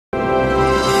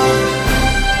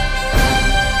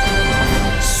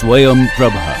Swayam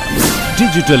Prabha.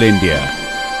 Digital India.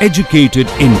 Educated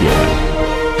India.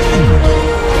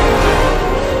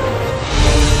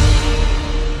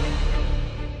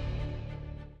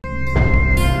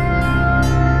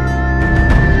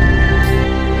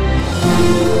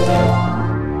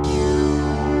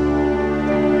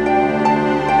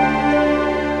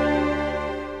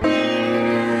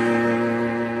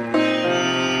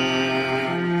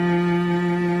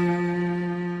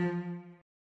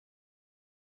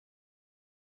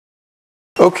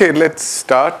 Okay, let's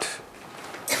start.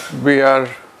 We are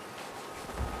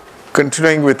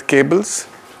continuing with cables.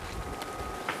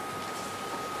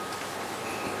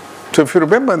 So if you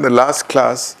remember in the last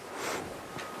class,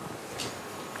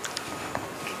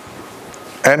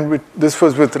 and this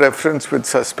was with reference with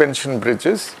suspension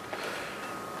bridges,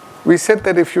 we said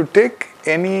that if you take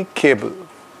any cable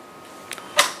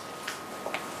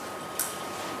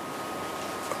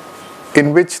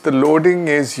in which the loading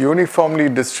is uniformly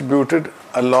distributed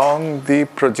along the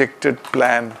projected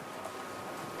plan,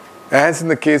 as in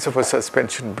the case of a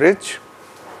suspension bridge,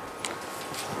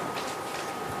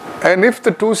 and if the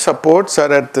two supports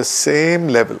are at the same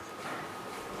level,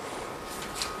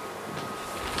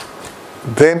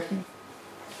 then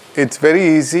it's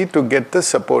very easy to get the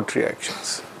support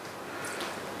reactions.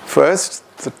 First,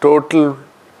 the total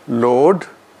load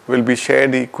will be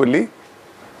shared equally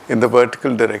in the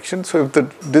vertical direction. So if the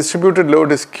distributed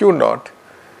load is Q0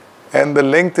 and the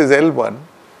length is L1,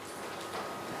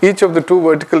 each of the two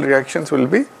vertical reactions will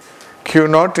be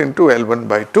Q0 into L1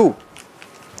 by 2.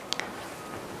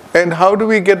 And how do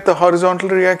we get the horizontal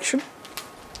reaction?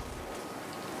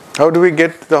 How do we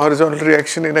get the horizontal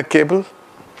reaction in a cable?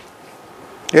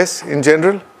 Yes, in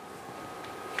general,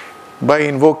 by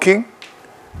invoking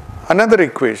another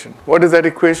equation. What is that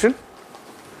equation?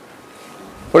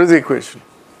 What is the equation?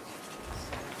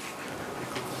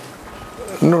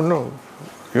 No.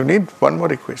 You need one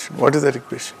more equation. What is that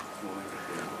equation?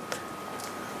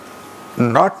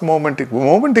 Not moment equilibrium.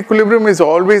 Moment equilibrium is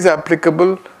always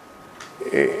applicable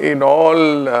in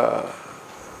all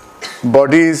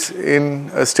bodies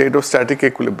in a state of static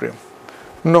equilibrium.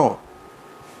 No.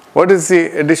 What is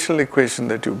the additional equation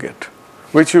that you get,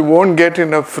 which you won't get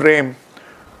in a frame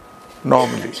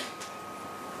normally?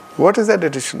 What is that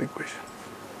additional equation?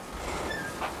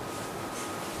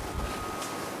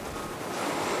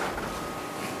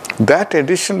 That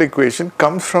additional equation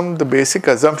comes from the basic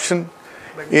assumption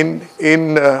in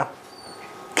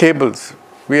cables.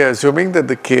 We are assuming that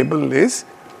the cable is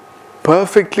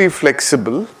perfectly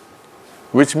flexible,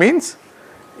 which means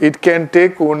it can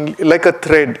take only, like a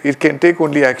thread, it can take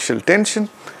only axial tension,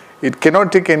 it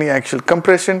cannot take any axial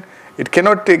compression, it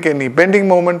cannot take any bending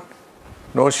moment,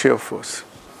 no shear force.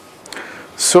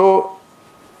 So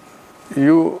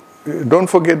you don't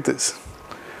forget this.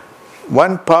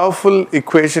 One powerful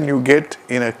equation you get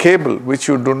in a cable, which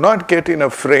you do not get in a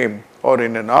frame or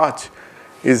in an arch,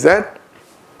 is that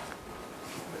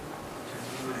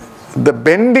the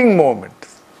bending moment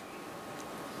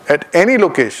at any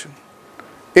location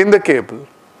in the cable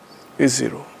is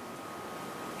 0.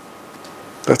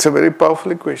 That's a very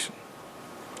powerful equation.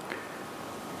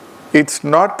 It's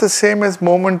not the same as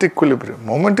moment equilibrium.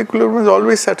 Moment equilibrium is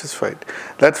always satisfied.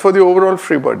 That's for the overall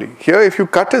free body. Here, if you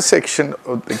cut a section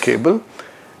of the cable,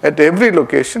 at every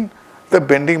location, the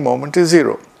bending moment is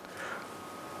 0.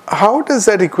 How does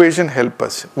that equation help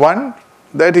us? One,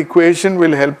 that equation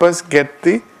will help us get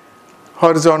the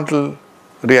horizontal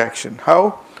reaction.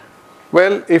 How?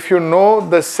 Well, if you know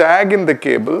the sag in the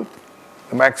cable,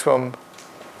 the maximum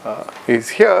is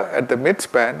here at the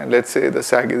midspan, and let's say the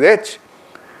sag is H,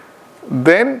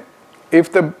 then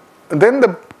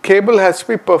the cable has to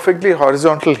be perfectly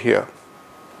horizontal here.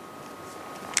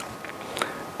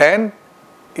 And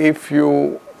if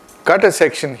you cut a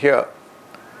section here,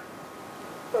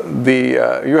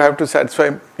 you have to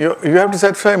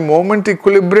satisfy moment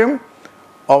equilibrium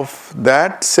of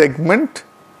that segment,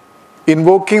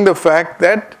 invoking the fact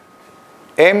that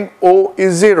MO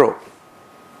is 0.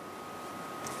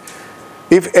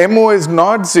 If MO is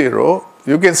not 0,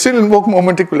 you can still invoke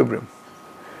moment equilibrium.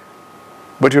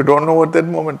 But you don't know what that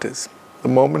moment is. The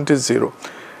moment is 0.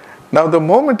 Now the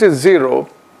moment is 0,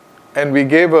 and we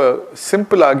gave a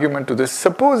simple argument to this.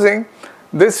 Supposing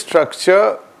this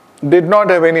structure did not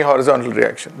have any horizontal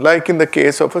reaction, like in the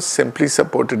case of a simply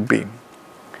supported beam.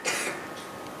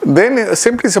 Then a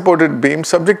simply supported beam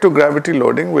subject to gravity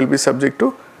loading will be subject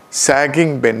to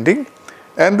sagging bending,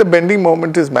 and the bending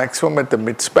moment is maximum at the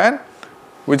midspan,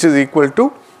 which is equal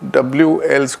to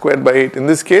WL squared by 8. In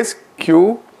this case,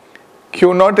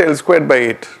 Q0 L squared by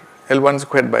 8, L1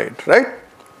 squared by 8, right?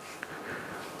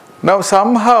 Now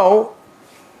somehow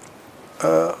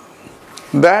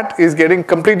that is getting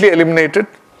completely eliminated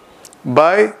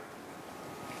by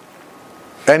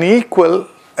an equal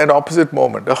and opposite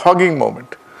moment, a hogging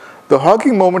moment. The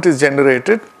hogging moment is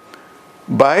generated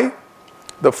by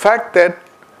the fact that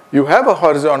you have a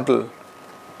horizontal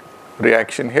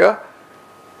reaction here,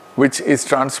 which is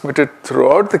transmitted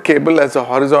throughout the cable as a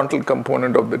horizontal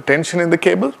component of the tension in the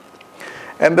cable,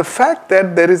 and the fact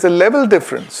that there is a level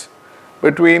difference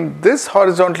between this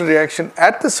horizontal reaction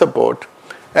at the support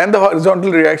and the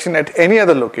horizontal reaction at any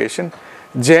other location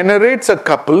generates a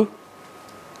couple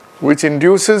which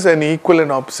induces an equal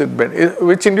and opposite bend,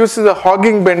 which induces a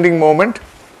hogging bending moment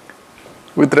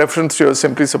with reference to your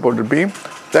simply supported beam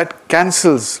that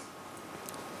cancels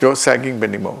your sagging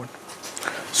bending moment.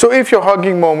 So if your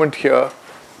hogging moment here,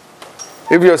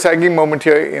 if your sagging moment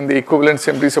here in the equivalent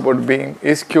simply supported beam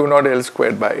is Q naught L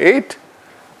squared by 8,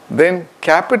 then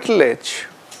capital H,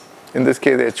 in this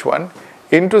case H1,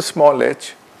 into small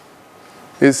h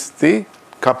is the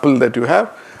couple that you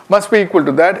have, must be equal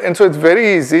to that. And so it's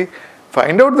very easy.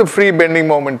 Find out the free bending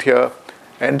moment here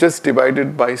and just divide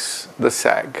it by the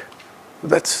sag.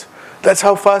 That's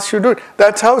how fast you do it.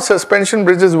 That's how suspension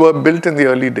bridges were built in the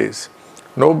early days.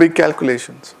 No big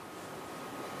calculations.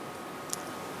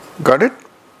 Got it?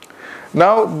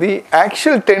 Now the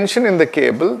actual tension in the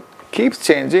cable keeps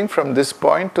changing from this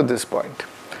point to this point.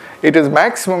 It is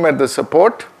maximum at the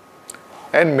support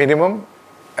and minimum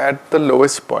at the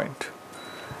lowest point.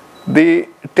 The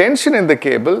tension in the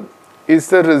cable is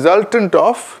the resultant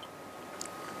of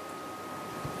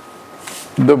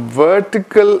the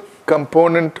vertical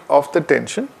component of the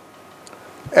tension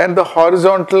and the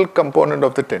horizontal component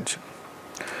of the tension.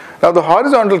 Now the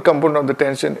horizontal component of the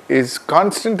tension is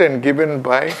constant and given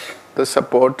by the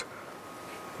support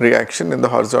reaction in the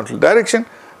horizontal direction.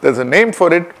 There's a name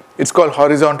for it. It's called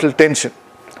horizontal tension.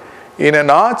 In an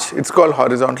arch, it's called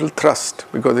horizontal thrust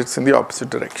because it's in the opposite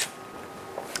direction.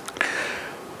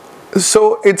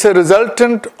 So it's a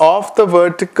resultant of the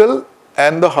vertical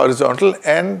and the horizontal,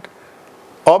 and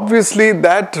obviously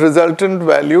that resultant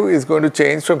value is going to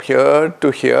change from here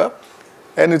to here,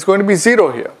 and it's going to be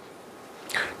 0 here.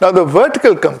 Now the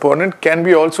vertical component can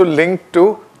be also linked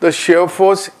to the shear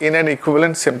force in an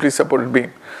equivalent simply supported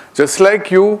beam. Just like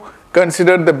you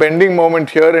considered the bending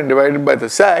moment here and divided by the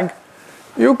sag,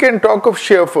 you can talk of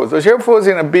shear force. The shear force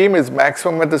in a beam is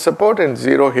maximum at the support and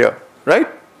 0 here, right?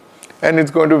 And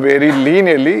it's going to vary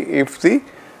linearly if the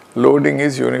loading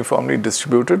is uniformly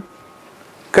distributed,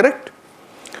 correct?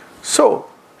 So,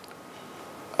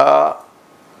 at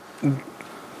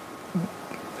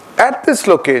this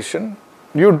location,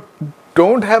 you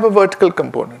don't have a vertical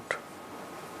component.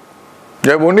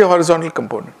 You have only a horizontal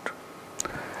component.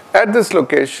 At this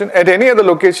location, at any other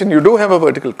location, you do have a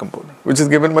vertical component, which is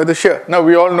given by the shear. Now,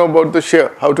 we all know about the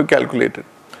shear, how to calculate it.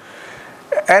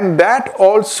 And that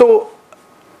also,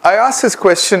 I asked this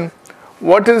question,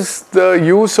 what is the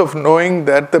use of knowing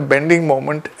that the bending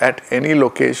moment at any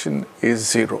location is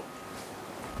 0?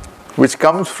 Which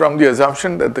comes from the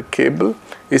assumption that the cable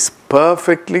is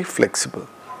perfectly flexible.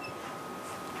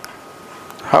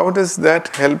 How does that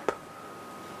help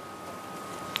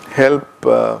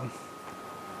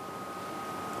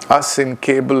us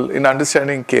in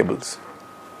understanding cables?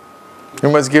 You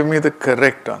must give me the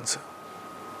correct answer.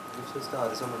 This is the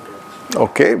horizontal reaction.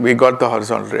 Okay, we got the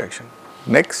horizontal reaction.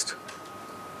 Next,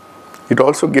 it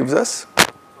also gives us,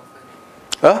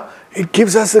 it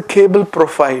gives us a cable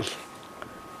profile.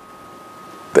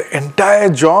 The entire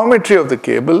geometry of the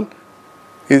cable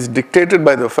is dictated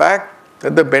by the fact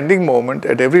that the bending moment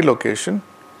at every location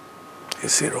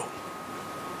is 0.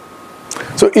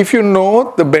 So if you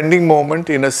know the bending moment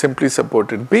in a simply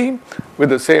supported beam with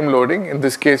the same loading, in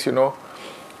this case you know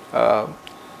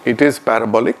it is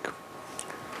parabolic,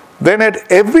 then at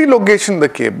every location in the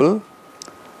cable,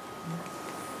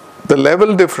 the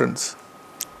level difference,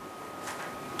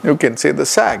 you can say the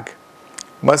sag,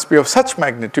 must be of such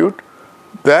magnitude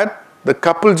that the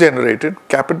couple generated,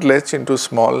 capital H into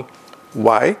small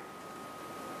y,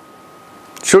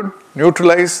 should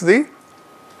neutralize the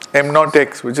m naught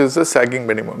x, which is the sagging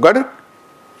bending moment. Got it?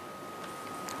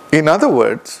 In other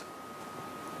words,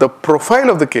 the profile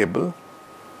of the cable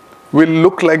will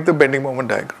look like the bending moment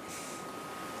diagram.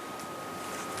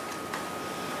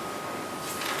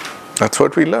 That's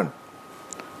what we learned.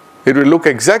 It will look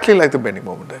exactly like the bending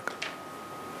moment diagram.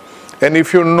 And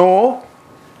if you know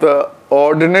the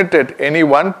ordinate at any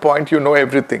one point, you know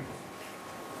everything.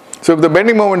 So if the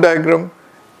bending moment diagram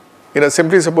in a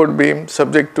simply supported beam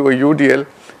subject to a UDL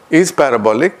is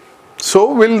parabolic,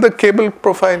 so will the cable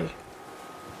profile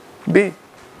be.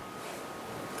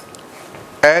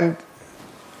 And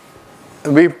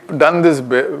we've done this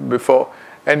before,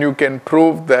 and you can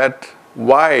prove that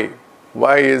y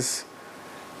is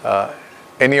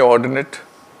any ordinate.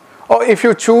 Or if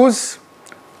you choose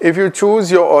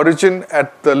your origin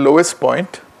at the lowest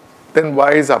point, then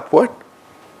y is upward.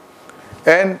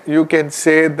 And you can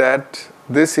say that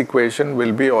this equation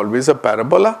will be always a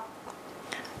parabola,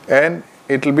 and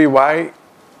it will be y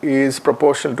is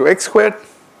proportional to x squared.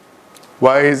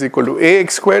 Y is equal to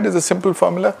ax squared is a simple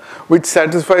formula which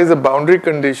satisfies the boundary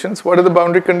conditions. What are the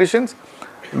boundary conditions?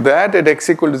 That at x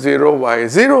equal to 0, y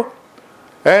is 0,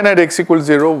 and at x equal to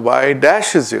 0, y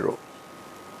dash is 0.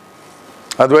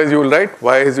 Otherwise you will write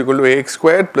y is equal to ax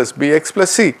squared plus bx plus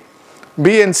c.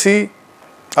 B and c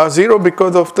are 0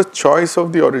 because of the choice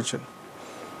of the origin.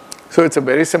 So it's a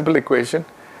very simple equation,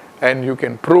 and you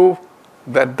can prove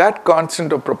that that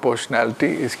constant of proportionality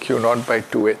is q naught by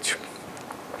 2h.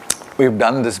 We've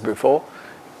done this before.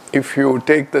 If you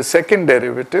take the second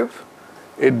derivative,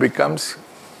 it becomes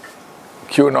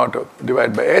q naught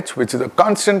divided by h, which is a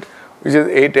constant, which is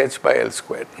 8h by L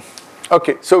squared.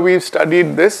 Okay, so we've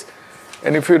studied this,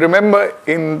 and if you remember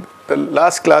in the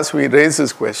last class we raised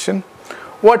this question.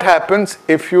 What happens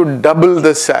if you double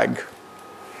the sag?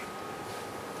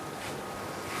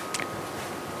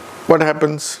 What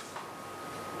happens?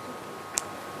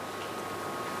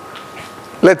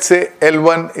 Let's say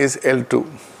L1 is L2.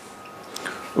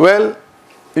 Well,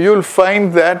 you'll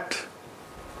find that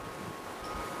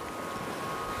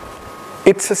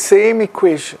it's the same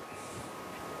equation.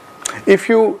 If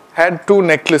you had two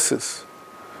necklaces,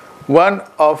 one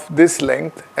of this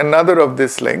length, another of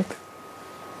this length,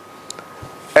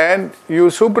 and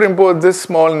you superimpose this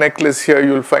small necklace here,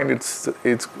 you'll find it's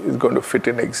going to fit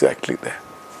in exactly there.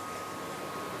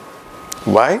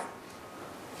 Why?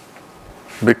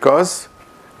 Because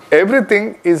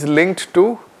everything is linked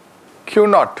to q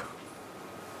naught.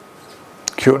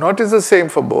 Q naught is the same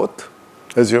for both,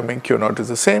 assuming q naught is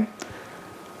the same,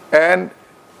 and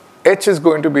h is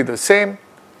going to be the same,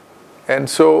 and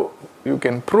so you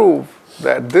can prove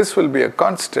that this will be a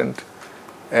constant,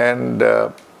 and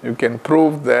you can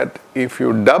prove that if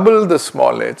you double the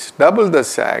small h, double the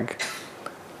sag,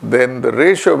 then the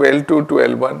ratio of L2 to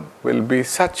L1 will be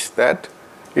such that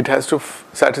it has to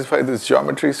satisfy this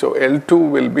geometry. So L2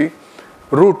 will be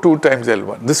root 2 times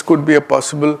L1. This could be a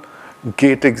possible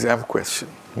GATE exam question.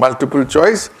 Multiple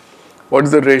choice. What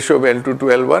is the ratio of L2 to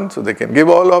L1? So they can give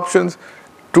all options.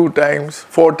 2 times,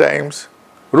 4 times,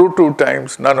 root 2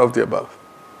 times, none of the above.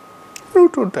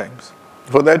 Root 2 times.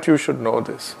 For that you should know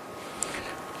this.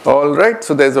 Alright,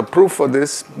 so there's a proof for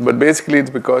this, but basically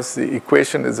it's because the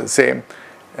equation is the same,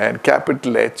 and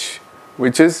capital H,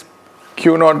 which is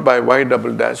q naught by y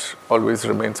double dash, always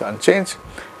remains unchanged.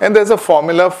 And there's a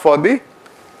formula for the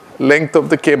length of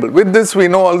the cable. With this we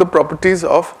know all the properties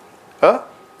of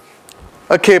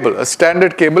a cable, a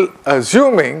standard cable,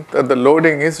 assuming that the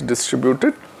loading is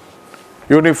distributed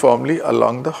uniformly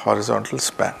along the horizontal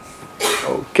span.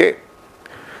 Okay.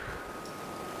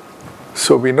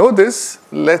 So we know this.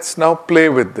 Let's now play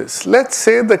with this. Let's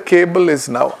say the cable is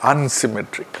now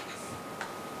unsymmetric,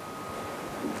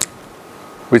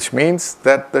 which means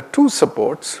that the two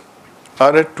supports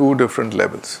are at two different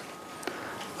levels.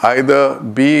 Either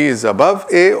B is above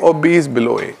A or B is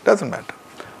below A, doesn't matter.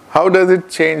 How does it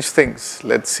change things?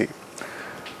 Let's see.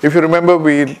 If you remember,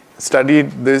 we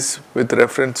studied this with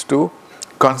reference to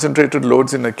concentrated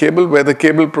loads in a cable where the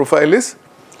cable profile is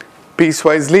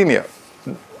piecewise linear.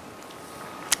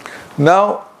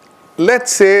 Now,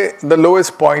 let's say the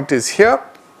lowest point is here,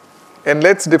 and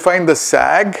let's define the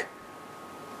sag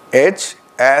H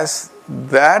as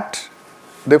that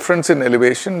difference in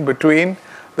elevation between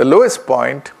the lowest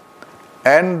point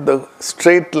and the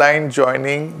straight line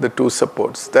joining the two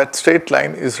supports. That straight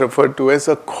line is referred to as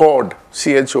a chord,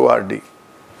 C-H-O-R-D.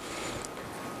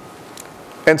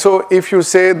 And so if you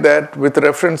say that with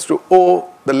reference to O,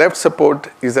 the left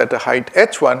support is at a height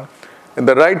h1, and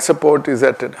the right support is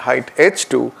at a height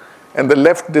h2, and the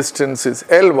left distance is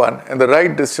L1 and the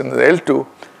right distance is L2,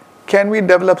 can we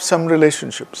develop some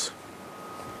relationships?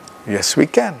 Yes, we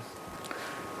can.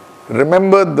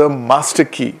 Remember the master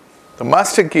key. The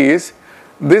master key is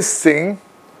this thing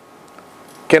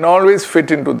can always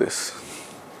fit into this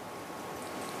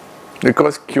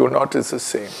because Q naught is the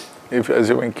same, if you're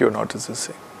assuming Q naught is the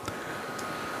same.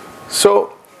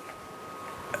 So,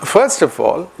 first of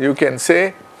all, you can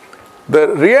say the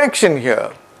reaction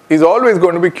here is always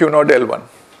going to be Q naught L1.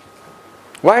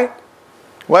 Why?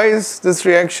 Why is this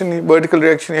reaction, vertical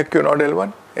reaction here, Q naught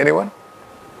L1? Anyone?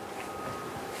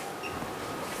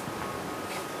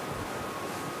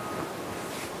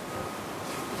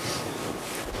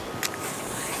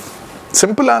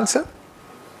 Simple answer.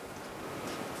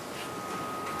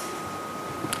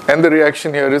 And the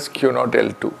reaction here is Q naught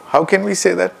L2. How can we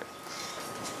say that?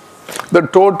 The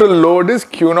total load is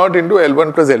Q naught into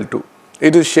L1 plus L2.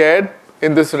 It is shared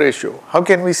in this ratio. How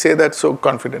can we say that so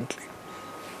confidently?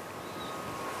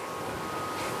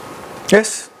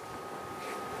 Yes?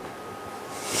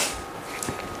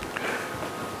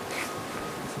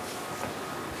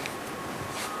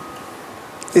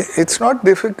 It's not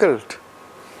difficult.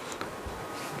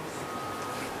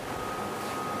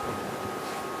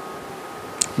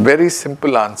 Very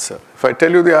simple answer. If I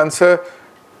tell you the answer,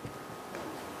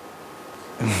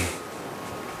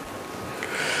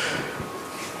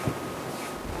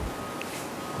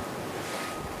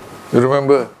 you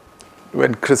remember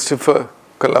when Christopher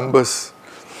Columbus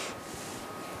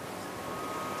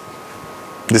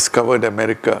discovered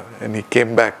America and he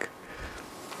came back.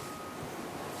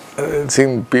 It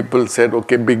seemed people said,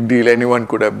 okay, big deal, anyone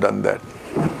could have done that.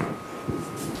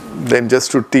 Then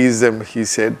just to tease them, he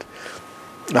said,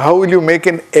 how will you make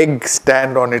an egg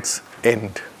stand on its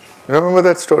end? You remember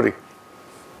that story?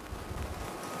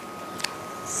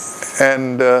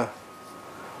 And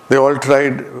they all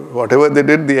tried, whatever they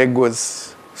did, the egg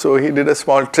was. So he did a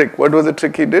small trick. What was the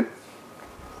trick he did?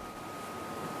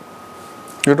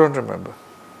 You don't remember.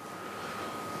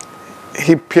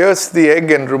 He pierced the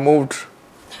egg and removed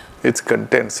its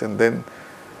contents, and then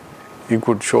he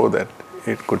could show that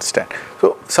it could stand.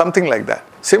 So something like that.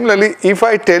 Similarly, if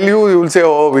I tell you, you will say,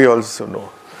 oh, we also know.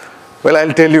 Well,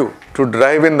 I'll tell you to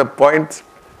drive in the point,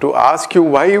 to ask you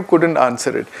why you couldn't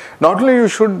answer it. Not only you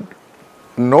should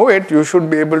know it, you should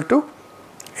be able to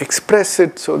express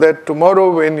it so that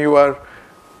tomorrow when you are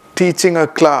teaching a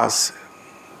class,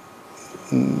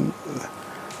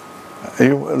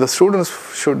 the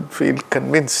students should feel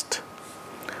convinced.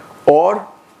 Or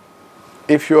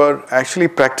if you are actually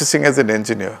practicing as an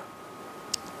engineer,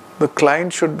 the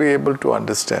client should be able to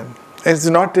understand. It's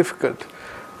not difficult.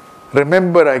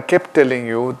 Remember, I kept telling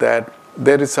you that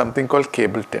there is something called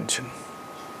cable tension.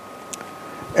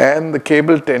 And the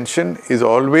cable tension is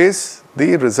always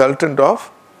the resultant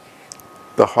of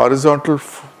the horizontal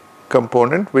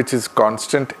component, which is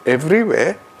constant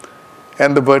everywhere,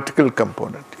 and the vertical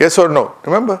component. Yes or no?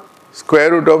 Remember,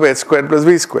 square root of h squared plus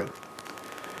v squared.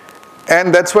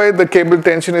 And that's why the cable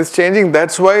tension is changing.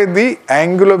 That's why the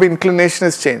angle of inclination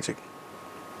is changing.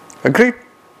 Agreed?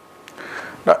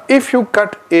 Now, if you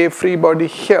cut a free body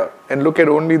here and look at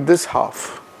only this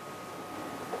half,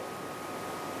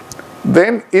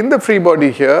 then in the free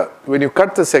body here, when you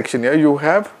cut the section here, you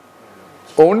have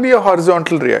only a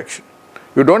horizontal reaction.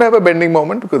 You don't have a bending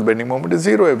moment because bending moment is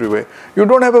zero everywhere. You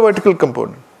don't have a vertical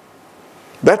component.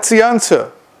 That's the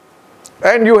answer.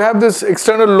 And you have this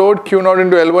external load Q naught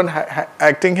into L1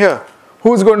 acting here.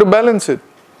 Who's going to balance it?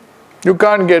 You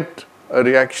can't get a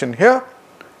reaction here.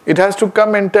 It has to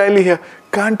come entirely here.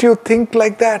 Can't you think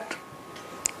like that?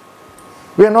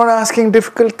 We are not asking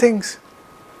difficult things.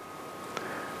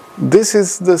 This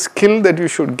is the skill that you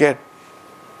should get.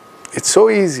 It's so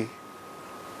easy.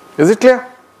 Is it clear?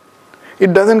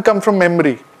 It doesn't come from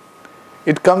memory.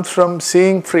 It comes from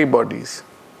seeing free bodies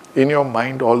in your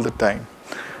mind all the time.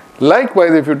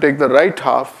 Likewise, if you take the right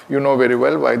half, you know very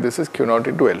well why this is Q naught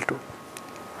into L2.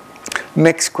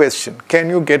 Next question. Can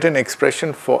you get an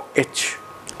expression for H,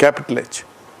 capital H?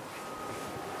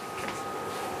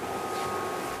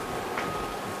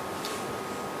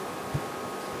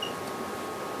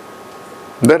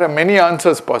 There are many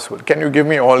answers possible. Can you give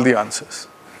me all the answers?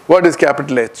 What is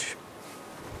capital H?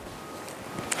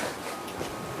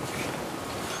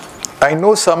 I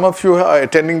know some of you are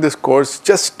attending this course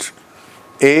just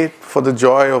A, for the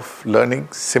joy of learning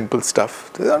simple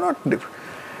stuff. They are not different.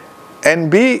 And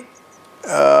B,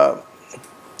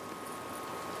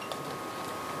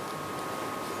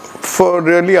 for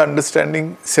really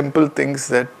understanding simple things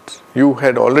that you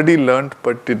had already learned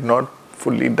but did not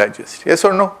fully digest. Yes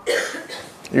or no?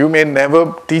 You may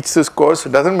never teach this course,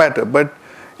 it doesn't matter, but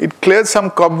it clears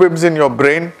some cobwebs in your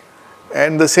brain,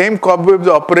 and the same cobwebs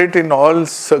operate in all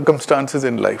circumstances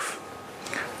in life.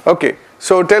 Okay,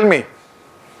 so tell me,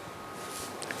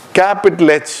 capital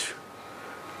H.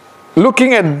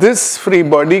 Looking at this free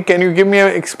body, can you give me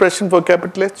an expression for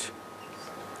capital H?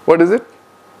 What is it?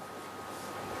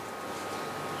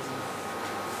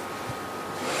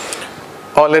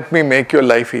 Or let me make your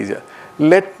life easier.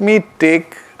 Let me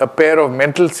take a pair of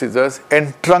mental scissors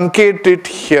and truncate it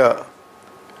here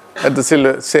at the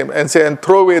same, and say, and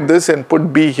throw away this and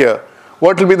put B here.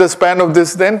 What will be the span of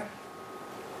this then?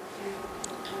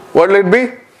 What will it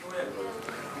be?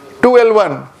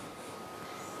 2L1.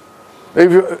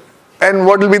 If you, and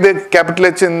what will be the capital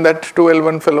H in that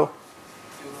 2L1 fellow?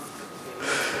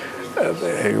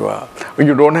 There you are.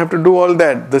 You don't have to do all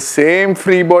that. The same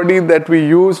free body that we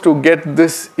use to get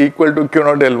this equal to Q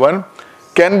naught L1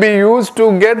 can be used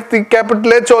to get the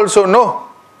capital H also, no?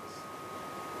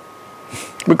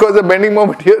 Because the bending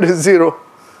moment here is 0.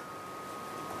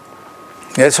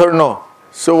 Yes or no?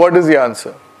 So what is the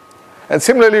answer? And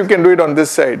similarly you can do it on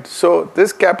this side. So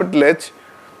this capital H,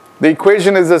 the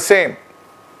equation is the same.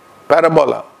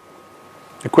 Parabola.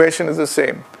 Equation is the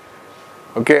same.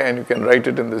 Okay, and you can write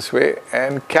it in this way,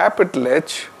 and capital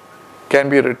H can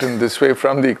be written this way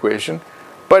from the equation.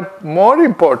 But more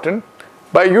important,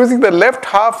 by using the left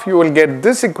half you will get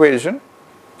this equation,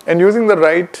 and using the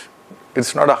right,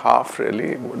 it's not a half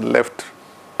really, left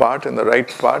part and the right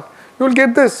part, you will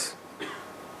get this.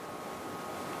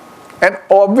 And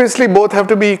obviously both have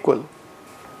to be equal.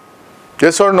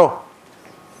 Yes or no?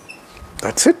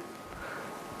 That's it.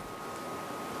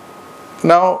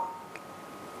 Now,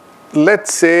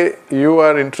 let's say you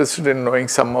are interested in knowing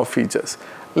some more features.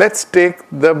 Let's take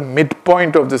the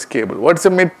midpoint of this cable. What's the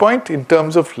midpoint? In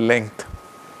terms of length.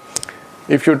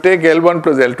 If you take L1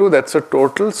 plus L2, that's a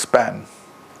total span.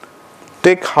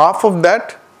 Take half of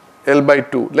that, L by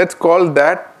 2. Let's call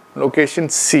that location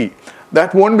C.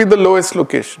 That won't be the lowest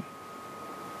location.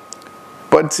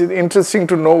 But it's interesting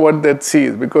to know what that C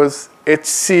is, because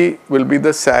HC will be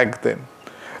the sag then.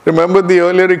 Remember the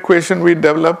earlier equation we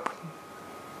developed?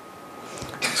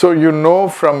 So you know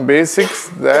from basics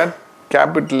that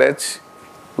capital H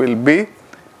will be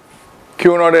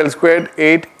Q naught L squared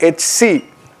 8 HC.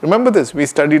 Remember this, we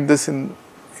studied this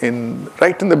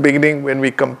right in the beginning when we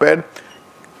compared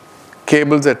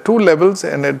cables at 2 levels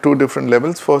and at 2 different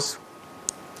levels for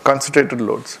concentrated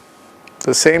loads.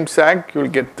 The same sag, you will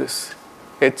get this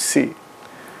HC.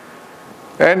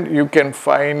 And you can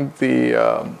find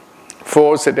the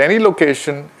force at any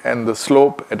location and the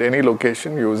slope at any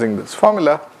location using this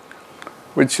formula,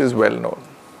 which is well known.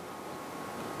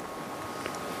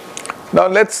 Now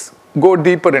let's go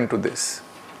deeper into this.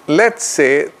 Let's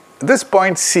say this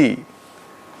point C,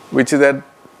 which is at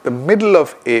the middle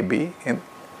of AB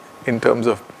in terms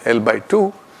of L by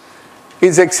 2,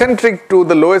 is eccentric to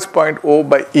the lowest point O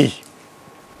by E.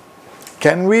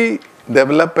 Can we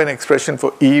develop an expression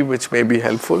for E which may be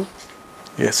helpful?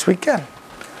 Yes, we can.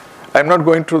 I'm not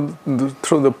going through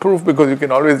the proof because you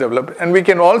can always develop it. And we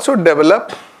can also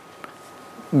develop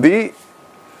the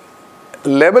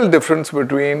level difference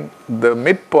between the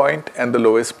midpoint and the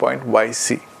lowest point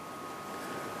YC.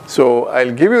 So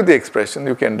I'll give you the expression,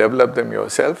 you can develop them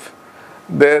yourself.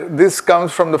 This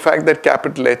comes from the fact that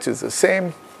capital H is the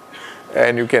same,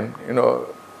 and you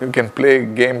can play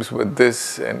games with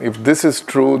this, and if this is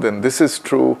true, then this is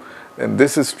true, then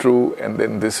this is true, and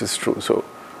then this is true. So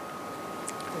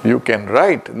you can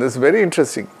write, and this is very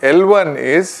interesting, L1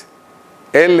 is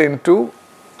L into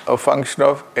a function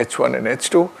of H1 and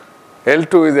H2,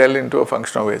 L2 is L into a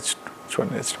function of H1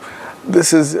 and H2.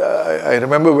 This is, I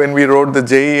remember when we wrote the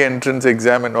JEE entrance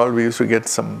exam and all, we used to get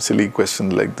some silly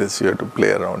questions like this. You have to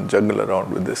play around, juggle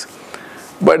around with this.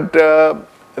 But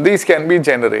these can be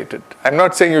generated. I'm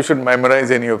not saying you should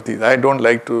memorize any of these. I don't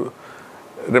like to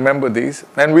remember these.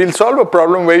 And we'll solve a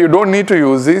problem where you don't need to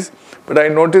use these. But I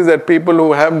notice that people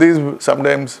who have these,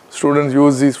 sometimes students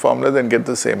use these formulas and get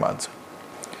the same answer.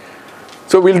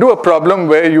 So we'll do a problem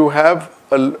where you have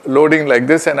a loading like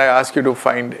this and I ask you to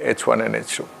find H1 and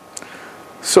H2.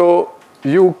 So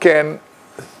you can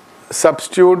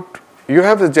substitute, you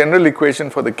have the general equation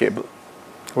for the cable,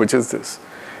 which is this.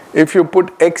 If you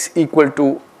put X equal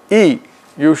to E,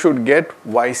 you should get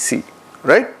YC,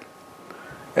 right?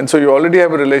 And so you already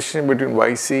have a relationship between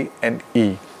YC and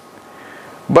E.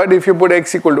 But if you put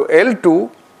X equal to L2,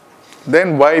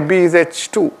 then YB is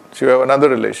H2. So you have another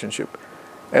relationship.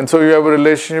 And so you have a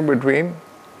relationship between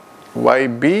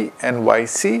YB and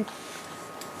YC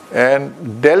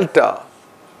and delta.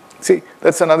 See,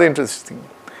 that's another interesting thing.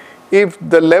 If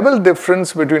the level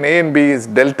difference between A and B is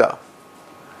delta,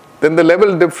 then the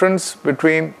level difference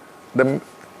between the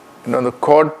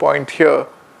chord point here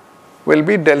will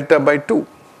be delta by 2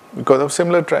 because of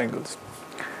similar triangles.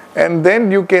 And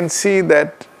then you can see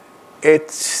that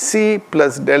HC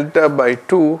plus delta by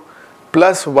 2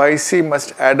 plus YC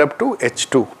must add up to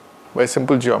H2 by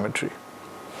simple geometry.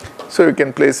 So you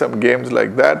can play some games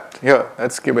like that. Here,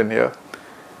 that's given here.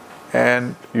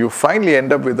 And you finally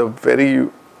end up with a very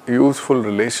useful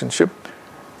relationship.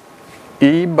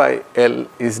 E by L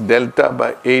is delta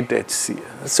by 8HC.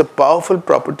 It's a powerful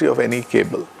property of any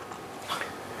cable.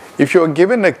 If you are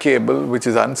given a cable which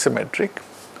is unsymmetric,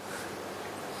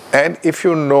 and if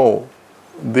you know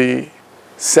the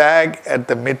sag at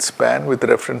the midspan with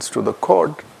reference to the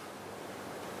chord,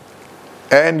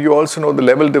 and you also know the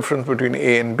level difference between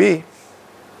A and B,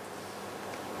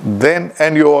 then,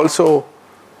 and you also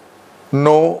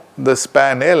know the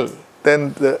span L,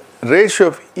 then the ratio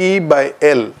of E by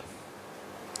L,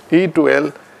 E to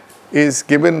L, is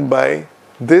given by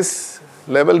this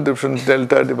level difference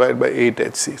delta divided by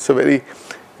 8hc. It's a very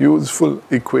useful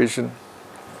equation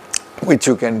which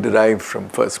you can derive from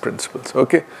first principles.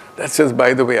 Okay, that's just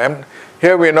by the way.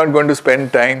 Here we are not going to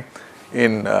spend time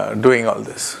in doing all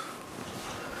this.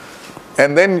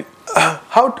 And then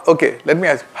let me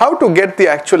ask, how to get the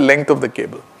actual length of the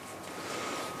cable?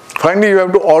 Finally, you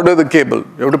have to order the cable.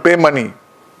 You have to pay money.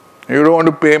 You don't want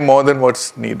to pay more than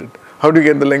what's needed. How do you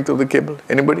get the length of the cable?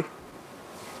 Anybody?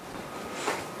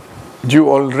 You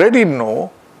already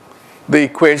know the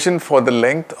equation for the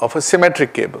length of a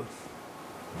symmetric cable.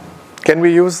 Can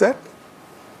we use that?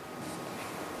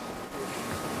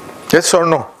 Yes or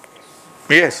no?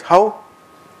 Yes. How?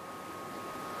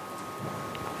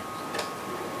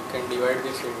 You can divide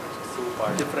this into two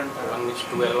parts. Different. One is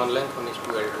 2L1 length, one is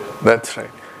 2L2 length. That's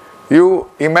right. You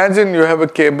imagine you have a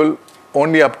cable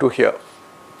only up to here.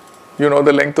 You know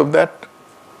the length of that?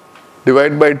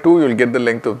 Divide by 2, you'll get the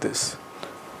length of this.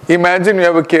 Imagine you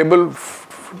have a cable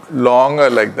longer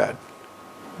like that.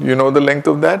 You know the length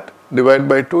of that? Divide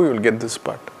by 2, you'll get this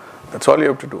part. That's all you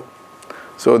have to do.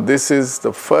 So this is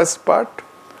the first part,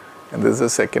 and this is the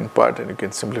second part, and you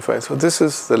can simplify. So this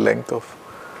is the length of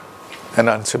an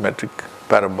unsymmetric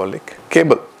parabolic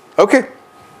cable. Okay?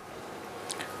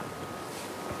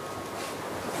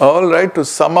 All right, to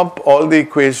sum up all the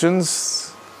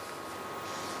equations.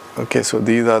 Okay, so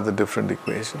these are the different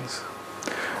equations.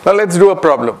 Now let's do a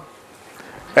problem.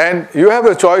 And you have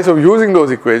a choice of using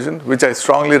those equations, which I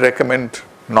strongly recommend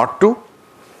not to,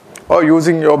 or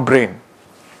using your brain.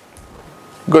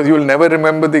 Because you will never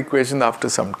remember the equation after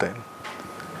some time.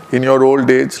 In your old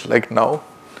age, like now,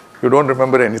 you don't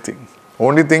remember anything.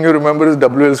 Only thing you remember is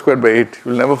WL squared by 8.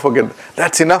 You will never forget that.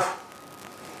 That's enough.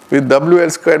 With WL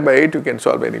squared by 8, you can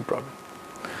solve any problem.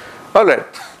 All right,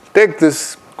 take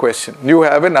this question. You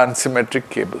have an unsymmetric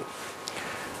cable.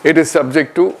 It is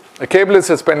subject to, a cable is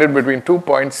suspended between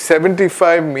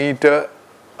 2.75 meter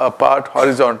apart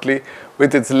horizontally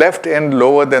with its left end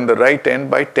lower than the right end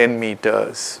by 10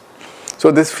 meters.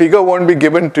 So this figure won't be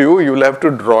given to you, you'll have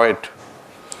to draw it.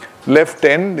 Left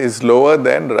end is lower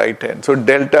than right end. So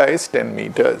delta is 10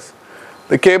 meters.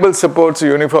 The cable supports a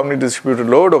uniformly distributed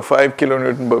load of 5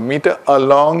 kilonewton per meter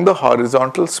along the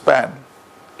horizontal span,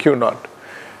 Q0.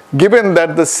 Given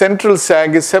that the central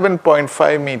sag is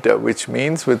 7.5 meter, which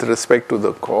means with respect to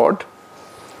the chord,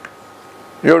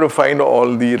 you have to find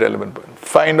all the relevant points.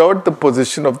 Find out the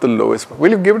position of the lowest point.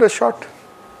 Will you give it a shot?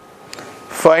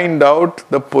 Find out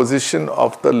the position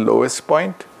of the lowest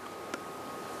point.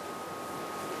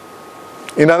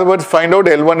 In other words, find out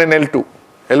L1 and L2.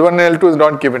 L1 and L2 is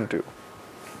not given to you.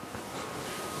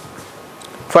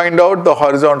 Find out the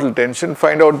horizontal tension,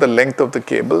 find out the length of the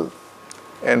cable,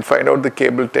 and find out the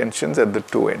cable tensions at the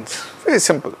two ends. Very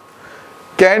simple.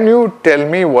 Can you tell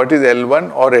me what is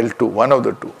L1 or L2, one of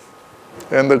the two?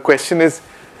 And the question is,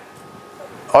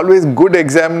 always good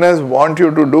examiners want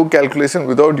you to do calculation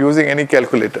without using any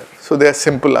calculator. So they are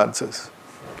simple answers.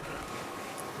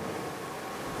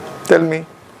 Tell me,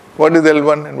 what is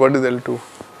L1 and what is L2?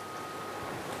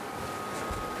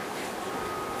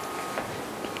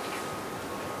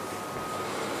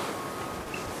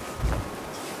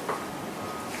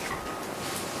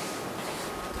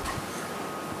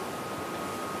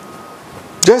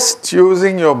 Just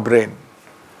using your brain,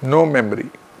 no memory.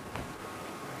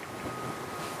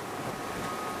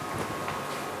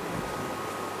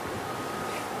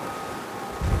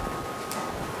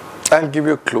 I'll give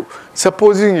you a clue.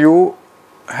 Supposing you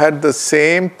had the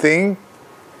same thing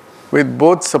with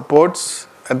both supports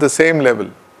at the same level.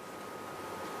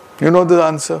 You know the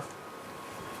answer?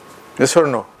 Yes or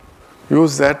no?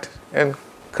 Use that and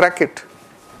crack it.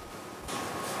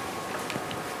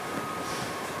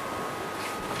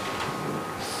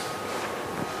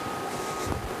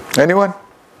 Anyone?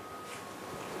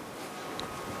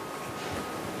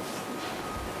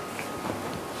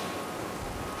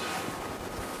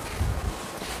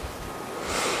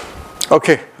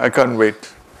 Okay, I can't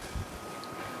wait.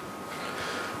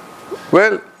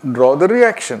 Well, draw the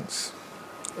reactions.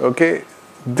 Okay,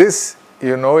 this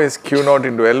you know is Q0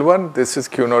 into L1, this is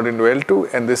Q0 into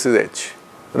L2, and this is H,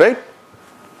 right?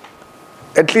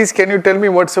 At least can you tell me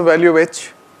what's the value of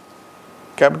H?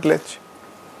 Capital H.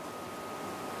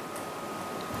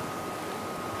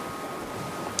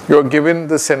 You are given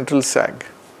the central sag.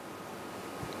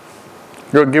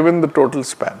 You are given the total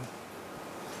span.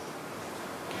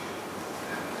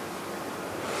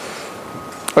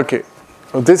 Okay,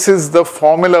 This is the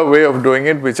formula way of doing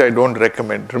it, which I don't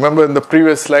recommend. Remember in the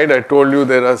previous slide I told you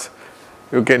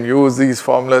you can use these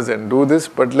formulas and do this,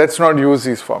 but let's not use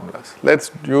these formulas.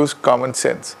 Let's use common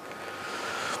sense.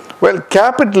 Well,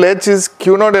 capital H is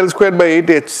Q naught L squared by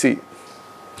 8HC.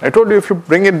 I told you if you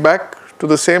bring it back to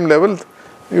the same level,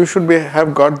 you should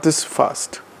have got this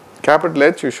fast. Capital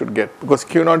H you should get, because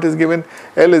Q naught is given,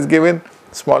 L is given,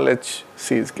 small h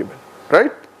C is given,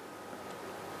 right?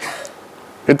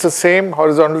 It's the same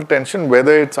horizontal tension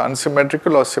whether it's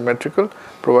unsymmetrical or symmetrical,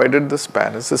 provided the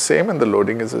span is the same and the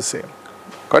loading is the same.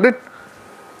 Got it?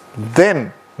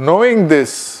 Then, knowing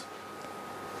this,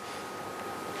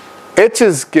 H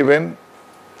is given,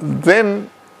 then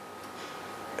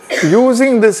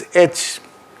using this H,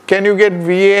 can you get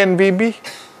VA and VB?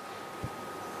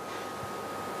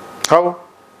 How?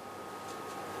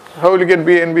 How will you get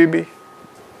VA and VB?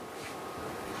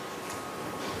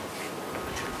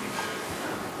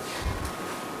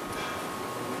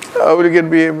 How will you get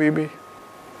VA and VB?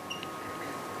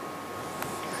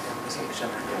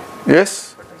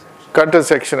 Yes? Cut a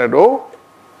section at O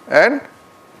and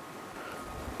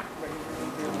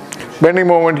bending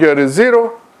moment here is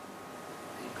 0.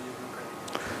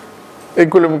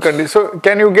 Equilibrium condition. So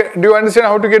do you understand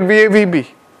how to get VA, VB?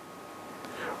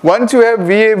 Once you have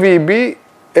VA, VB,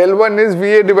 L1 is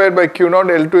VA divided by Q naught,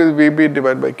 L2 is VB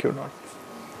divided by Q naught.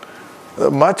 A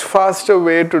much faster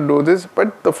way to do this,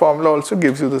 but the formula also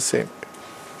gives you the same.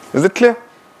 Is it clear?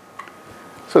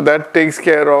 So that takes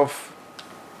care of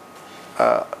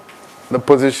the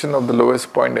position of the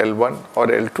lowest point L1 or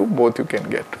L2, both you can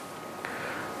get.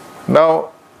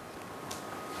 Now,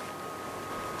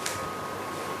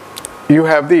 you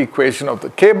have the equation of the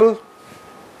cable.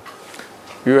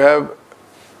 You have,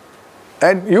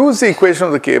 and use the equation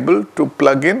of the cable to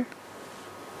plug in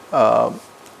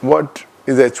what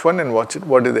is H1 and what is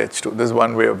H2. This is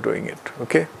one way of doing it,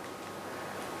 okay?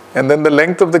 And then the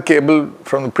length of the cable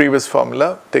from the previous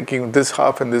formula, taking this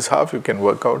half and this half, you can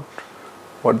work out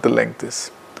what the length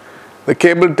is. The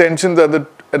cable tensions are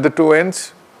at the two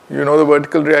ends. You know the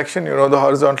vertical reaction, you know the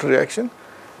horizontal reaction,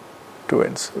 two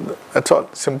ends. That's all,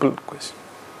 simple question.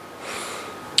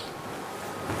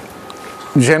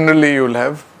 Generally you will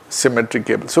have symmetric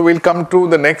cable. So we'll come to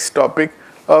the next topic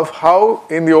of how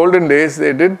in the olden days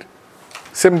they did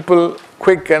simple,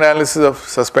 quick analysis of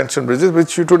suspension bridges,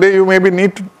 which today you may be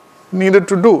needed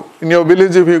to do. In your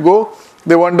village if you go,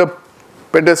 they want a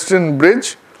pedestrian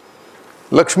bridge,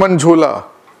 Lakshman Jhula.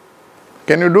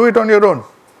 Can you do it on your own?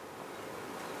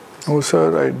 Oh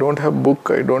sir, I don't have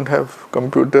book, I don't have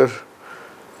computer.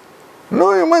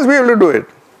 No, you must be able to do it.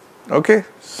 Okay,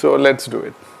 so let's do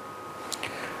it.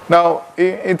 Now,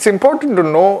 it's important to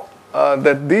know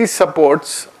that these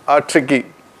supports are tricky.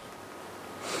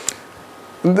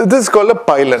 This is called a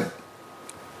pylon.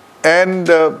 And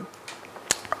the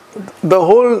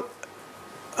whole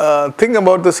thing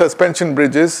about the suspension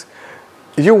bridge is,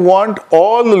 you want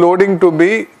all the loading to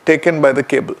be taken by the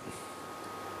cable.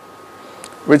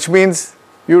 Which means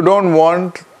you don't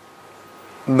want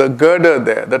the girder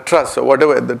there, the truss or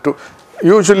whatever.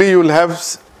 Usually you will have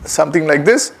something like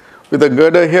this with a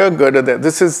girder here, girder there.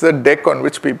 This is the deck on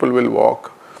which people will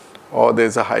walk, or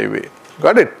there's a highway.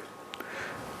 Got it?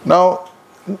 Now,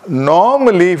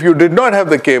 normally if you did not have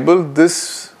the cable,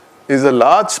 this is a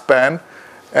large span,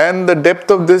 and the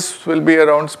depth of this will be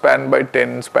around span by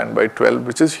 10, span by 12,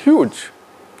 which is huge.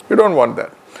 You don't want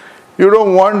that. You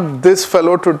don't want this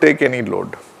fellow to take any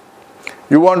load.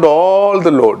 You want all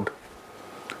the load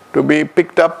to be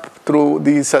picked up through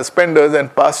these suspenders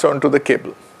and passed on to the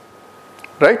cable,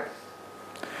 right?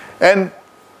 And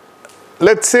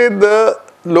let's say the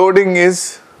loading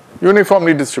is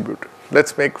uniformly distributed.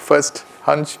 Let's make first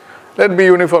hunch, let it be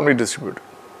uniformly distributed.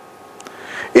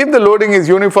 If the loading is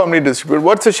uniformly distributed,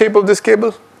 what's the shape of this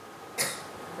cable?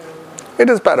 It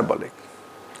is parabolic.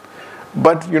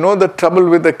 But you know the trouble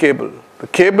with the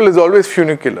cable is always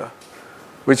funicular,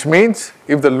 which means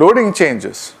if the loading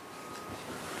changes,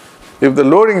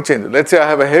 let's say I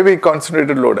have a heavy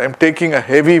concentrated load, I'm taking a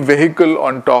heavy vehicle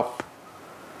on top,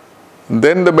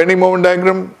 then the bending moment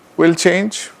diagram will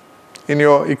change in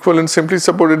your equivalent simply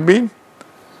supported beam.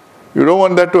 You don't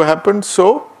want that to happen,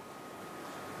 so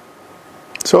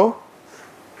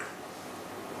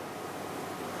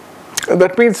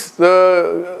that means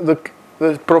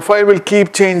the profile will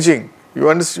keep changing. You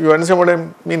understand what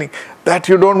I'm meaning? That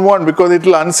you don't want, because it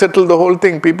will unsettle the whole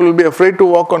thing. People will be afraid to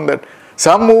walk on that.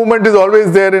 Some movement is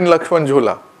always there in Lakshman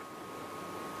Jhula,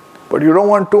 but you don't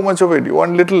want too much of it. You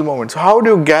want little movement. So how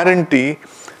do you guarantee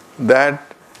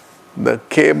that the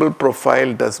cable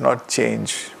profile does not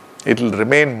change? It will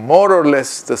remain more or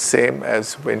less the same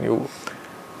as when you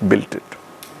built it.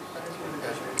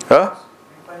 Huh?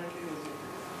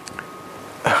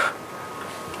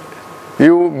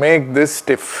 You make this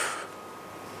stiff.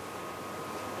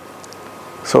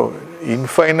 So,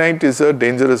 infinite is a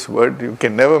dangerous word. You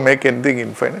can never make anything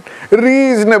infinite.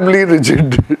 Reasonably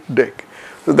rigid deck.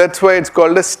 So that's why it's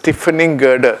called a stiffening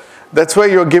girder. That's why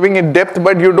you're giving it depth,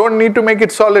 but you don't need to make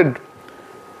it solid.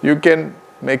 You can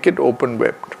make it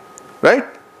open-webbed, right?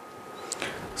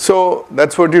 So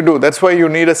that's what you do. That's why you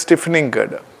need a stiffening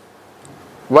girder.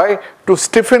 Why? To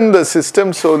stiffen the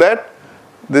system so that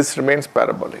this remains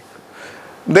parabolic.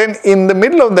 Then in the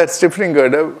middle of that stiffening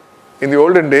girder, in the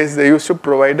olden days, they used to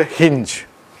provide a hinge.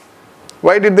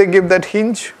 Why did they give that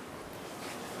hinge?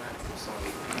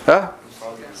 Huh?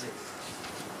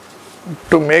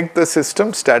 To make the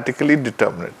system statically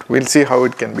determinate. We'll see how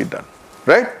it can be done,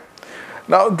 right?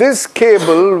 Now this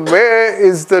cable, where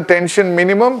is the tension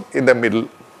minimum? In the middle.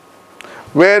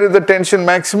 Where is the tension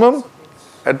maximum?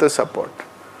 At the support.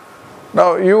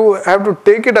 Now you have to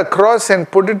take it across and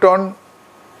put it on,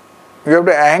 you have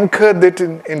to anchor it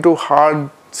into hard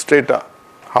strata,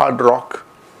 hard rock,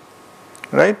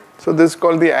 right? So this is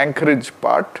called the anchorage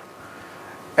part,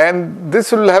 and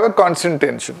this will have a constant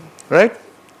tension, right?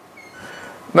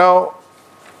 Now,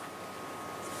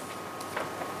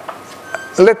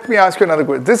 let me ask you another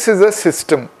question. This is a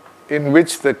system in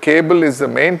which the cable is the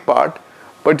main part,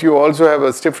 but you also have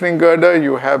a stiffening girder,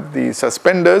 you have the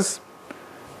suspenders,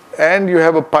 and you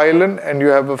have a pylon, and you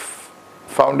have a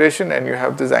foundation, and you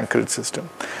have this anchorage system.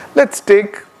 Let's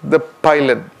take the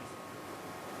pylon.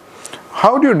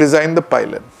 How do you design the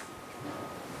pylon?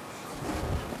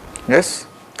 Yes?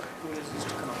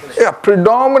 Yeah,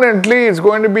 predominantly it's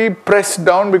going to be pressed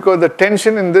down because the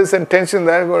tension in this and tension in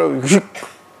that is going to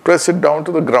press it down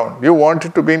to the ground. You want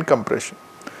it to be in compression.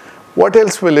 What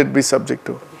else will it be subject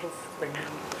to?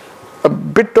 A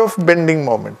bit of bending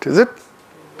moment, is it?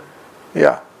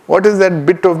 Yeah. What is that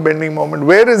bit of bending moment?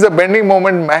 Where is the bending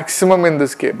moment maximum in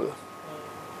this cable?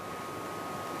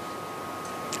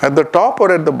 At the top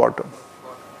or at the bottom?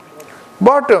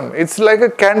 Bottom. It's like a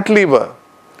cantilever.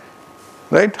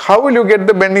 Right? How will you get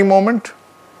the bending moment?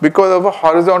 Because of a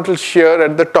horizontal shear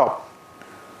at the top.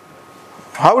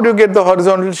 How do you get the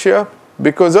horizontal shear?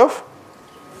 Because of,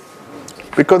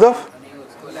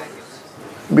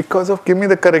 give me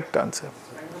the correct answer.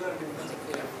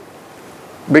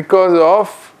 Because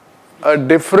of a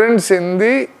difference in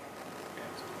the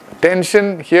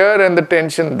tension here and the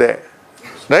tension there,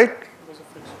 right?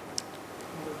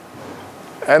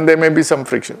 And there may be some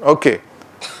friction. Okay.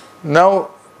 Now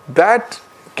that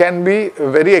can be a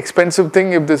very expensive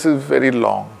thing if this is very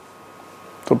long.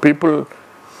 So people,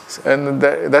 and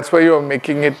that's why you are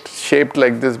making it shaped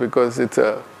like this, because it's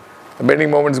the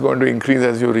bending moment is going to increase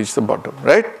as you reach the bottom,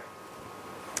 right?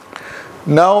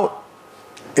 Now,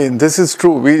 this is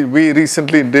true. We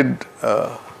recently did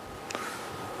a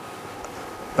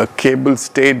cable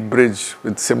stayed bridge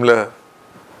with similar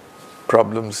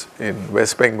problems in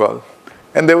West Bengal,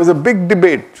 and there was a big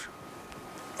debate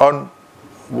on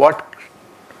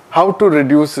how to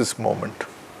reduce this moment.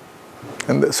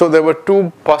 And so there were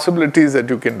two possibilities that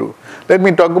you can do. Let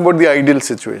me talk about the ideal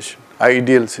situation.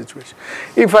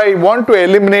 If I want to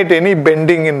eliminate any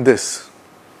bending in this,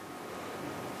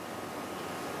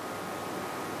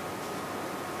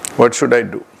 what should I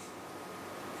do?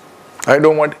 I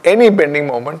don't want any bending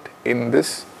moment in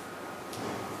this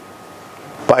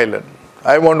pylon.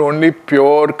 I want only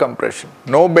pure compression.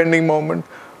 No bending moment,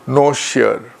 no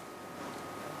shear.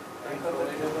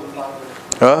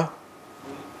 Huh?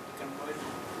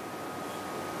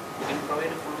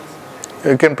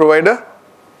 You can provide a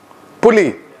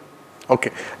pulley.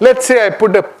 Okay. Let's say I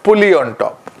put a pulley on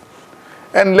top.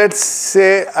 And let's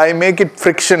say I make it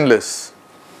frictionless.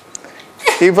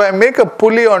 If I make a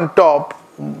pulley on top,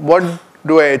 what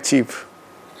do I achieve?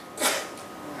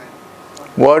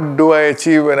 What do I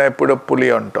achieve when I put a pulley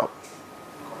on top?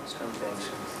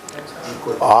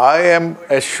 I am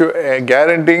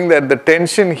guaranteeing that the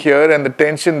tension here and the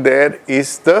tension there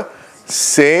is the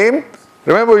same.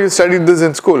 Remember, you studied this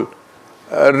in school.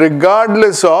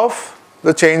 Regardless of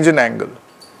the change in angle.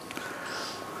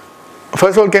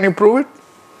 First of all, can you prove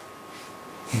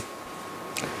it?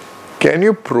 Can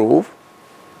you prove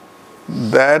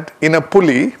that in a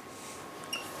pulley,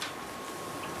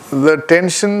 the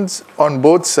tensions on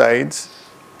both sides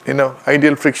in an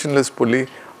ideal frictionless pulley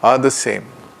are the same?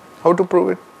 How to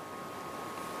prove it?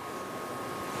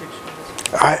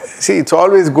 See, it's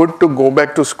always good to go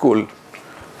back to school.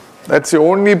 That's the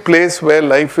only place where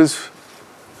life is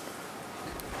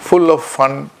full of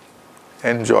fun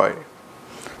and joy.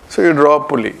 So you draw a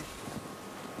pulley.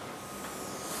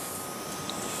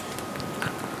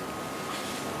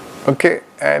 Okay,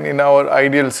 and in our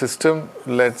ideal system,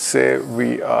 let's say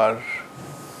we are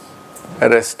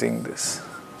arresting this.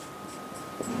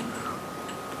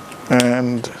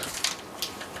 And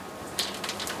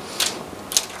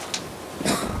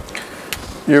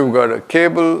you've got a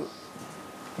cable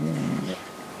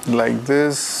like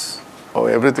this. Oh,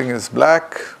 everything is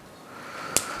black.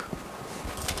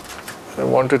 I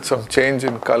wanted some change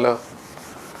in color.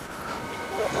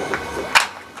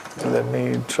 Let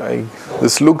me try.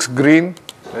 This looks green.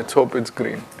 Let's hope it's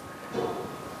green.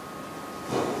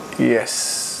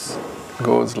 Yes,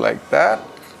 goes like that.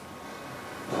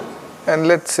 And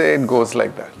let's say it goes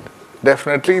like that.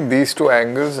 Definitely these two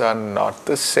angles are not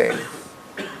the same.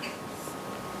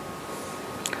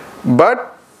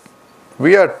 But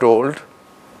we are told,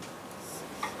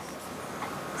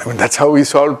 I mean, that's how we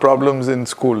solve problems in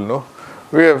school, no?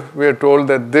 We are told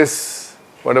that this,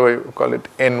 whatever you call it,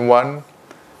 N1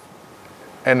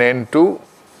 and N2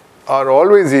 are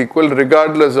always equal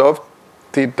regardless of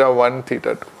theta 1,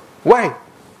 theta 2. Why?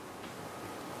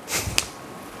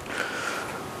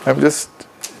 I'm just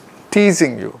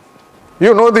teasing you.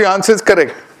 You know the answer is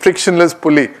correct. Frictionless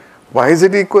pulley. Why is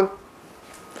it equal?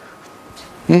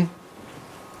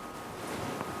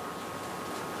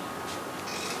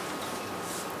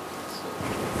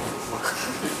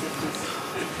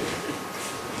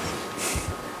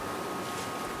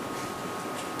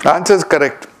 Answer is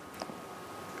correct.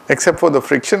 Except for the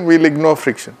friction, we'll ignore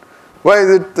friction. Why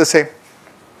is it the same?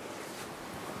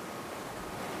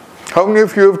 How many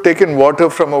of you have taken water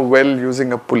from a well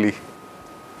using a pulley?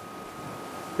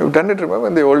 You've done it, remember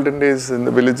in the olden days in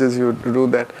the villages you would do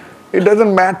that. It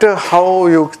doesn't matter how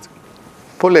you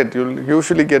pull it, you'll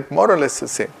usually get more or less the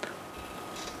same.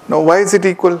 Now why is it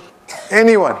equal?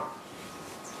 Anyone?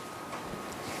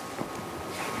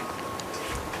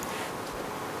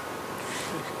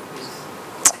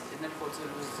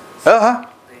 The internal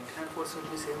force will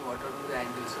be same, what are the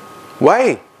angles?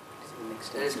 Why?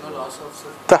 There is no loss of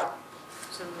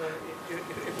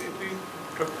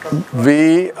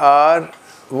We are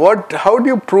what? How do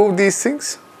you prove these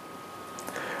things?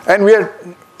 And we are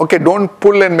okay. Don't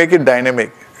pull and make it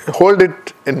dynamic. Hold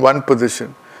it in one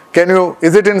position. Can you?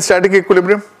 Is it in static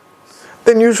equilibrium?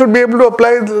 Then you should be able to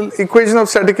apply the equation of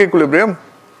static equilibrium.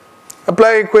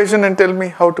 Apply equation and tell me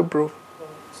how to prove.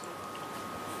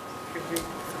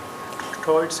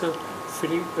 It's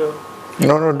free.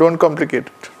 No, don't complicate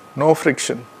it. No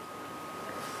friction.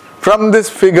 From this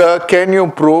figure, can you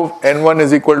prove N1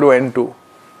 is equal to N2?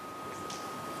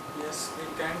 Yes, we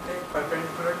can take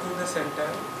perpendicular to the center,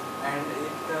 and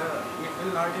if it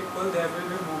will not equal, there will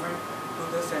be movement to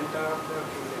the center of the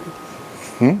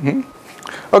cable.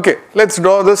 Okay, let's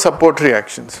draw the support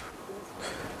reactions.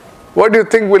 What do you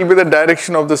think will be the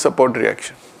direction of the support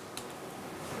reaction?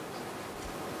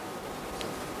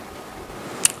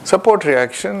 Support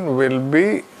reaction will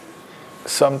be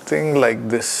something like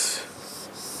this,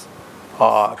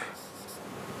 R.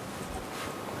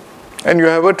 And you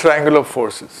have a triangle of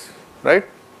forces, right?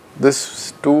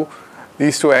 These two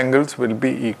angles will be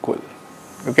equal.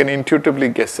 You can intuitively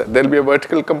guess that. There will be a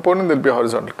vertical component, there will be a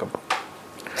horizontal component.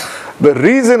 The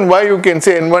reason why you can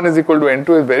say N1 is equal to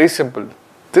N2 is very simple.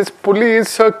 This pulley is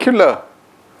circular.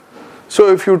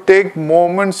 So if you take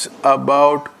moments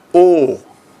about O,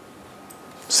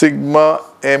 sigma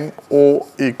MO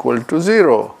equal to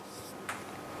 0.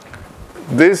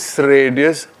 This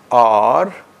radius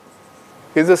R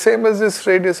is the same as this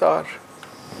radius R.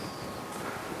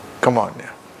 Come on,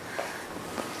 yeah.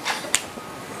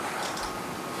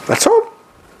 That's all.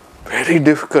 Very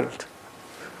difficult.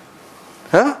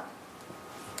 Huh?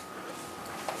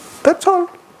 That's all.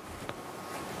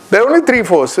 There are only three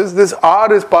forces. This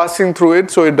R is passing through it,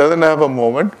 so it doesn't have a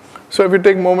moment. So if you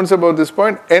take moments about this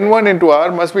point, N1 into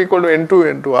R must be equal to N2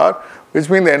 into R, which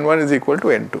means N1 is equal to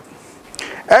N2.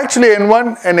 Actually,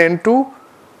 N1 and N2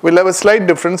 will have a slight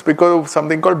difference because of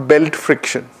something called belt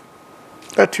friction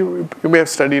that you may have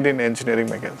studied in engineering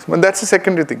mechanics. But that's a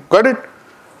secondary thing. Got it?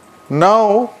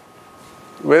 Now,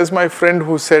 where's my friend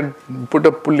who said put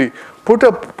a pulley?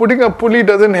 Putting a pulley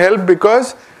doesn't help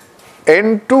because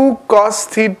N2 cos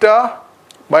theta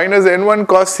minus N1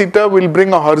 cos theta will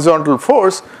bring a horizontal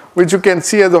force, which you can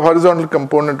see as a horizontal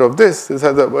component of this. This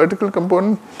has a vertical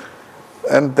component,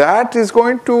 and that is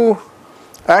going to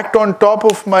act on top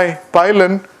of my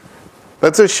pylon.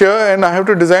 That's a shear, and I have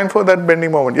to design for that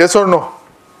bending moment. Yes or no?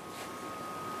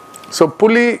 So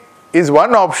pulley is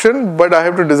one option, but I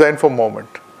have to design for moment.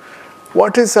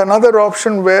 What is another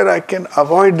option where I can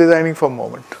avoid designing for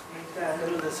moment?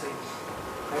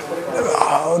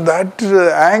 That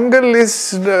angle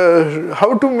is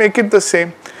how to make it the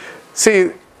same.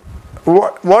 See,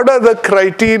 What are the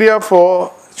criteria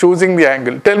for choosing the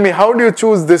angle? Tell me, how do you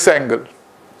choose this angle?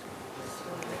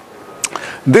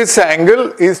 This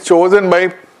angle is chosen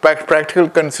by practical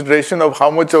consideration of how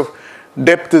much of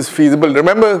depth is feasible.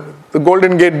 Remember the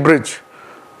Golden Gate Bridge.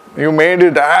 You made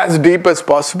it as deep as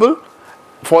possible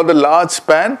for the large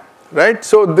span, right?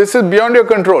 So this is beyond your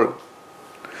control.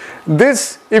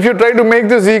 This, if you try to make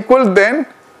this equal, then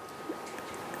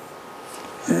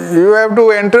you have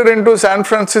to enter into San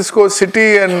Francisco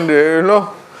city and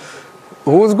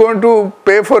who's going to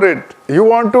pay for it? You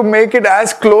want to make it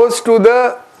as close to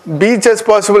the beach as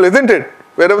possible, isn't it?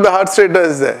 Wherever the heart rate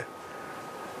is there.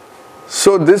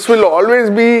 So this will always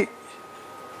be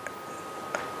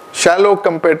shallow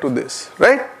compared to this,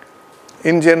 right?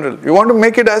 In general, you want to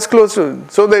make it as close to,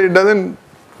 so that it doesn't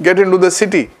get into the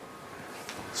city.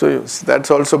 So that's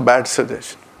also bad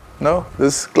suggestion. No,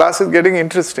 this class is getting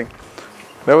interesting.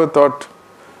 Never thought.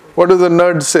 What does the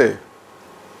nerd say?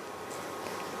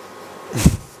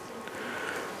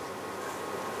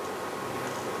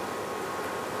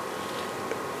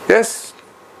 Yes?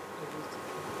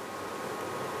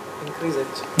 Increase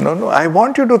H. No, I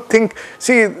want you to think.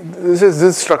 See,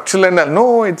 this structural analysis.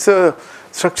 No, it's a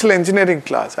structural engineering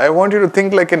class. I want you to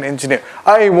think like an engineer.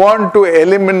 I want to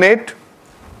eliminate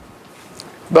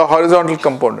the horizontal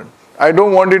component. I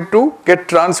don't want it to get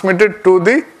transmitted to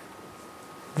the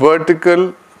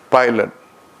vertical pylon.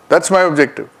 That's my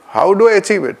objective. How do I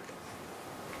achieve it?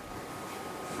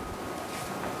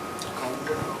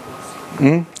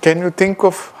 Can you think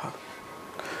of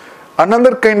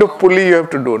another kind of pulley you have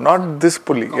to do? Not this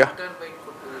pulley. Yeah.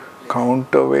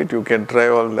 Counterweight. You can try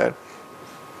all that.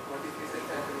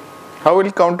 How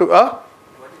will counter?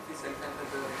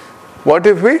 What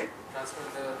if we? Transfer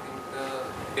the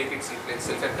take it seat, like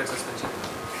self-anchored suspension.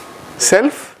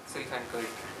 Self-anchored.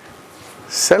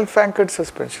 Self-anchored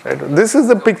suspension. Right? This is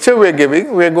the picture we are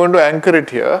giving. We are going to anchor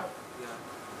it here.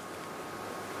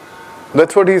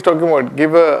 That's what he's talking about.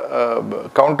 Give a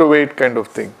counterweight kind of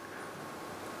thing.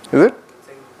 Is it?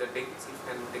 The deck itself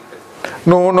can take that.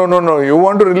 No. You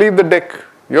want to relieve the deck.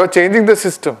 You are changing the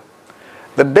system.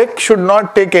 The deck should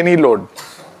not take any load.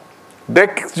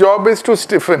 Deck's job is to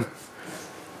stiffen.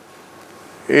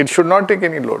 It should not take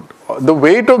any load. The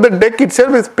weight of the deck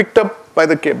itself is picked up by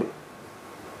the cable.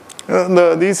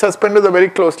 These suspenders are very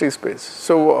closely spaced.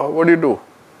 So what do?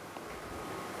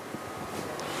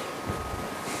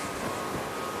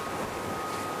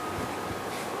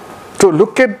 So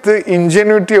look at the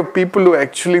ingenuity of people who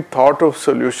actually thought of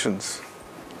solutions.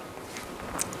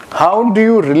 How do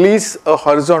you release a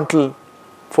horizontal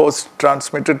force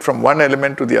transmitted from one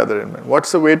element to the other element?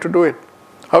 What's the way to do it?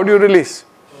 How do you release?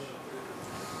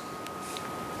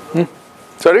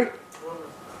 Sorry?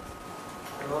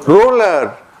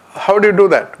 Roller. How do you do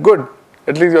that? Good.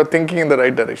 At least you're thinking in the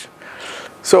right direction.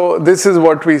 So this is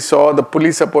what we saw, the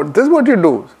pulley support. This is what you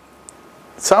do.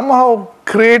 Somehow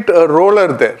create a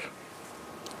roller there.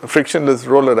 A frictionless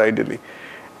roller ideally.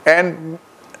 And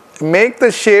make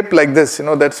the shape like this.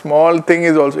 That small thing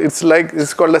is also,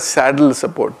 it's called a saddle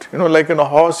support. Like in a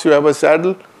horse you have a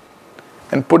saddle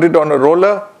and put it on a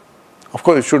roller. Of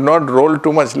course, it should not roll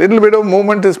too much. Little bit of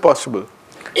movement is possible.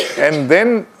 And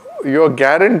then you're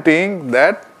guaranteeing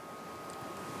that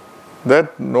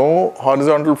no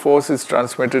horizontal force is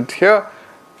transmitted here.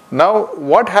 Now,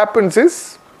 what happens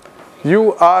is,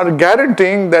 you are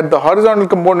guaranteeing that the horizontal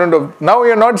component of, now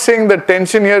you're not saying the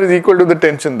tension here is equal to the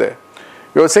tension there.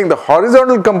 You're saying the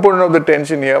horizontal component of the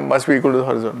tension here must be equal to the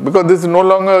horizontal. Because this is no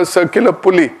longer a circular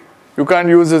pulley. You can't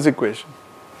use this equation.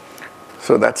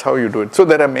 So that's how you do it. So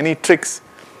there are many tricks.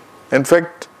 In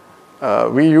fact,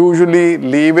 we usually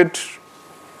leave it.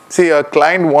 See, a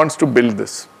client wants to build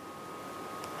this.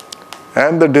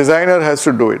 And the designer has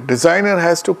to do it. Designer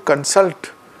has to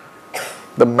consult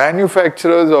the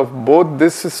manufacturers of both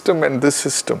this system and this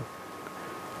system.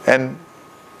 And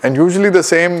usually the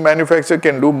same manufacturer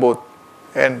can do both.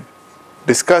 And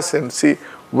discuss and see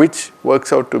which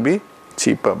works out to be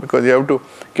cheaper. Because you have to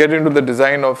get into the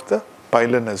design of the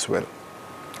pylon as well.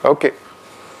 Okay.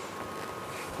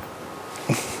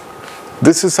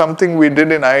 This is something we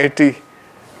did in IIT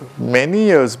many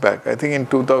years back, I think in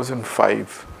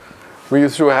 2005. We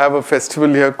used to have a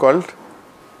festival here called,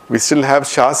 we still have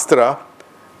Shastra,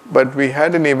 but we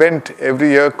had an event every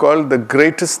year called The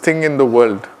Greatest Thing in the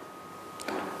World.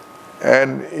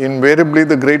 And invariably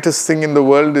the greatest thing in the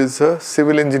world is a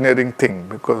civil engineering thing,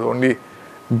 because only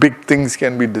big things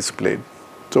can be displayed.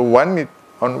 So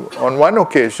on one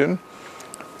occasion,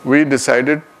 we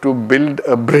decided to build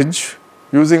a bridge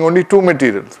using only two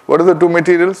materials. What are the two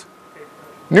materials?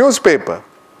 Newspaper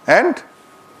and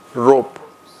rope.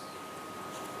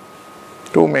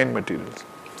 Two main materials.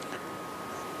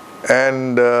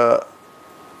 And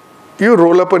you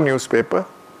roll up a newspaper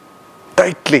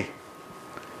tightly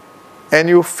and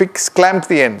you clamp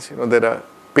the ends. There are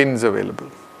pins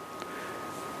available.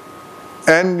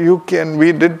 And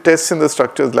we did tests in the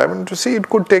structures lab, and to see it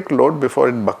could take load before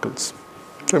it buckles.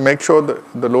 So make sure that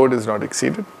the load is not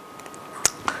exceeded.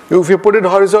 If you put it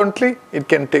horizontally, it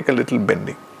can take a little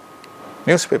bending.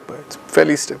 Newspaper, it's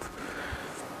fairly stiff.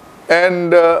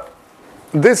 And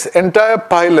this entire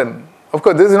pylon, of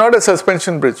course, this is not a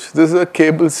suspension bridge. This is a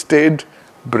cable-stayed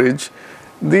bridge.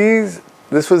 This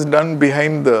was done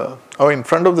in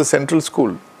front of the central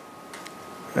school.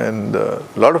 And a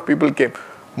lot of people came.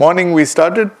 Morning we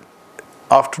started,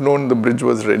 afternoon the bridge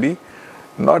was ready.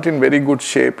 Not in very good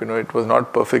shape, it was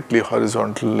not perfectly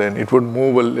horizontal and it would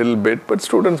move a little bit, but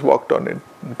students walked on it,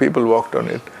 people walked on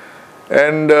it.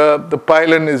 And the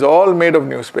pylon is all made of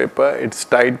newspaper, it's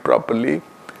tied properly,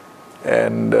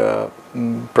 and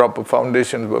proper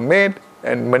foundations were made,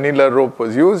 and manila rope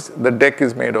was used. The deck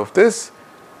is made of this,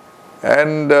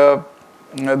 and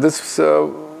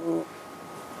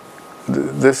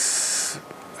this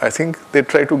I think they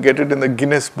tried to get it in the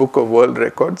Guinness Book of World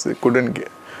Records. They couldn't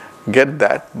get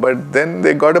that, but then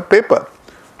they got a paper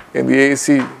in the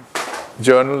AAC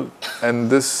journal, and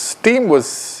this team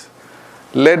was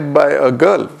led by a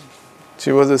girl.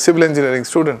 She was a civil engineering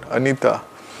student, Anita,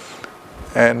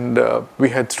 and we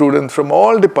had students from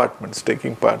all departments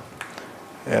taking part,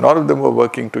 and all of them were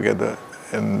working together,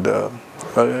 and a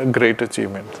great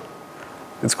achievement.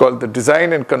 It's called the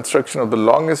design and construction of the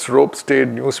longest rope-stayed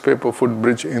newspaper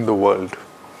footbridge in the world.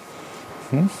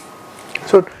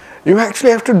 So you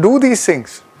actually have to do these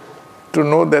things to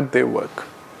know that they work.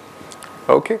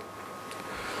 Okay?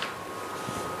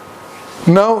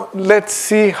 Now let's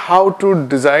see how to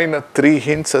design a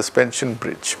 3-hinge suspension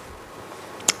bridge.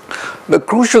 The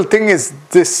crucial thing is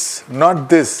this, not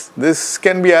this. This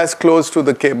can be as close to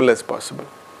the cable as possible.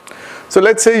 So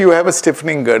let's say you have a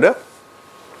stiffening girder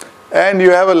and you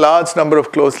have a large number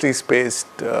of closely spaced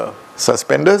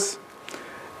suspenders,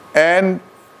 and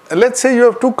let's say you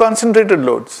have two concentrated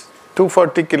loads,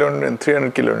 240 kilonewton and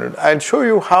 300 kilonewton. I'll show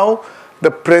you how the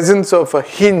presence of a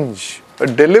hinge, a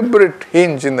deliberate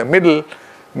hinge in the middle,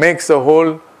 makes the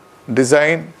whole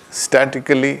design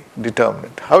statically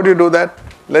determinate. How do you do that?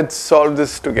 Let's solve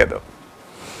this together.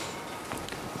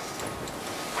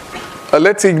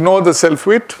 Let's ignore the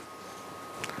self-weight.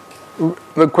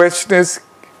 The question is,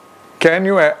 can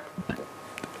you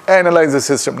analyze the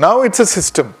system? Now it's a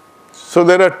system. So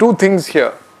there are two things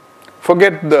here.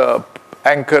 Forget the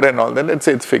anchor and all that. Let's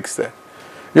say it's fixed there.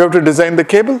 You have to design the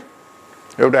cable.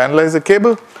 You have to analyze the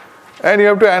cable. And you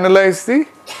have to analyze the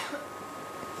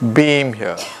beam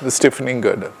here, the stiffening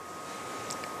girder.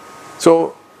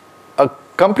 So a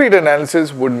complete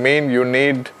analysis would mean you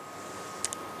need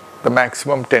the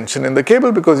maximum tension in the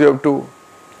cable, because you have to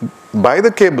buy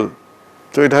the cable.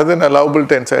 So it has an allowable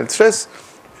tensile stress,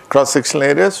 cross-sectional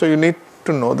area, so you need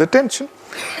to know the tension.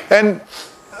 And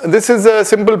this is a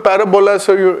simple parabola,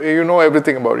 so you know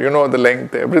everything about it. You know the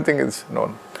length, everything is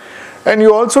known. And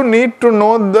you also need to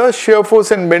know the shear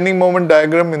force and bending moment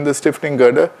diagram in the stiffening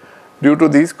girder due to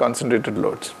these concentrated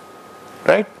loads,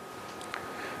 right?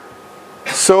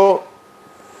 So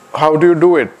how do you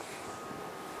do it?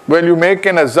 Well, you make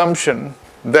an assumption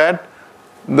that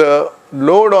the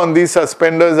load on these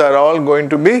suspenders are all going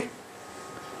to be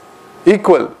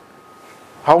equal.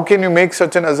 How can you make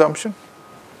such an assumption?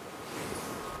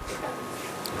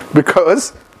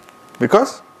 Because the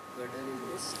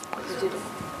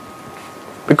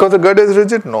girder is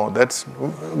rigid? No,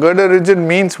 girder rigid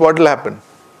means what will happen?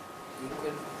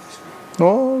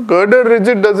 No, girder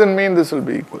rigid doesn't mean this will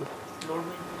be equal.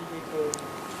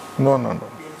 No.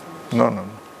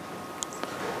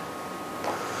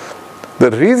 The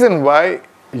reason why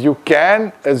you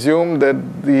can assume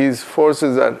that these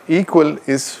forces are equal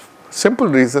is simple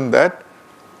reason that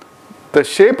the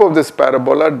shape of this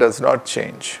parabola does not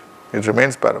change. It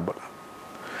remains parabola.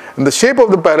 And the shape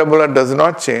of the parabola does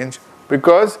not change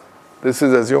because this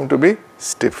is assumed to be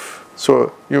stiff.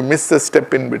 So you miss the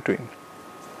step in between.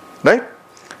 Right?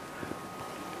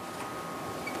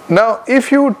 Now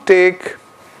if you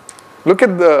look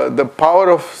at the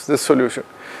power of this solution.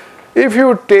 If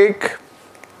you take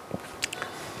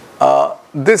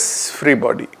this free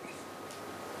body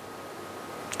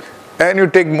and you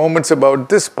take moments about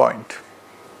this point,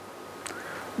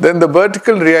 then the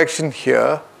vertical reaction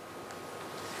here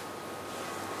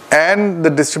and the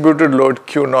distributed load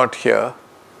Q naught here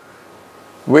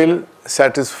will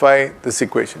satisfy this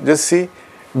equation. Just see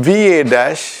VA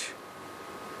dash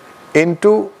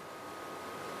into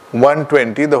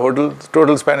 120, the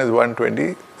total span is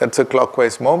 120, that's a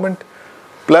clockwise moment,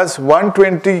 plus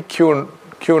 120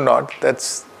 Q naught,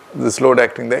 that's this load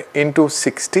acting there, into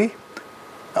 60,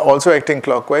 also acting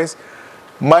clockwise,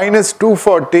 minus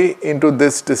 240 into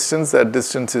this distance, that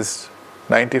distance is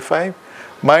 95,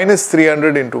 minus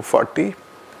 300 into 40,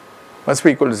 must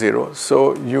be equal to 0.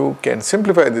 So you can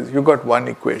simplify this, you got one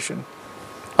equation,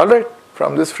 alright,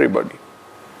 from this free body.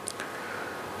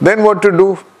 Then what to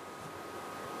do?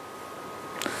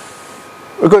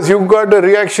 Because you've got a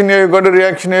reaction here, you've got a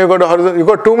reaction here, you've got a horizontal, you've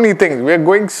got too many things. We are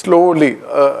going slowly.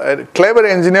 A clever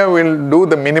engineer will do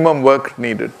the minimum work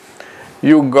needed.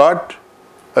 You got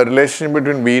a relationship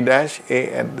between V dash,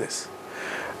 A and this.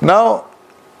 Now,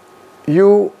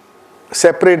 you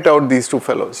separate out these two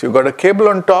fellows. You got a cable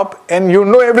on top and you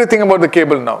know everything about the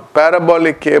cable now.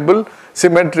 Parabolic cable,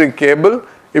 symmetric cable.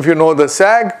 If you know the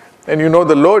sag and you know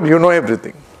the load, you know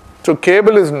everything. So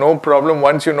cable is no problem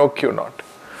once you know Q naught.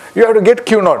 You have to get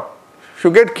Q naught. If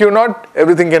you get Q naught,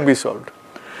 everything can be solved.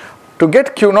 To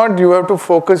get Q naught, you have to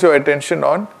focus your attention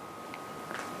on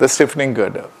the stiffening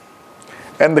girder.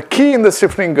 And the key in the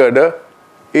stiffening girder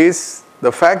is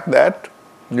the fact that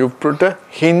you've put a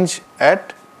hinge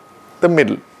at the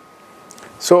middle.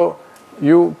 So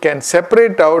you can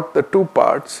separate out the two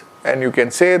parts and you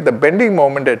can say the bending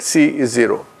moment at C is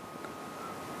 0.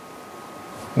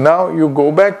 Now you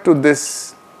go back to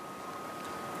this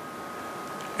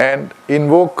and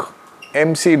invoke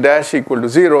MC dash equal to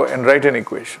 0 and write an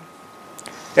equation.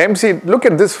 MC, look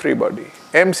at this free body.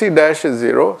 MC dash is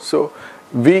 0, so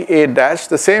VA dash,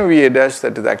 the same VA dash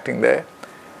that is acting there,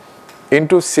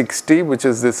 into 60, which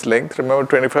is this length. Remember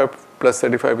 25 plus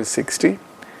 35 is 60.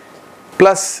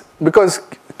 Plus, because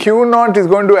Q naught is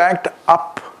going to act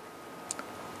up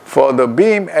for the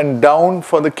beam and down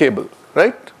for the cable,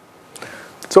 right?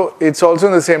 So it's also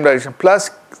in the same direction. Plus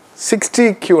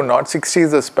 60 Q naught, 60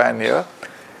 is the span here,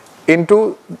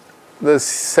 into the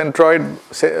centroid,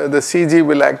 the CG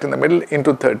will act in the middle,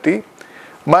 into 30,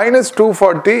 minus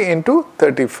 240 into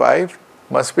 35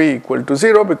 must be equal to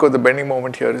 0 because the bending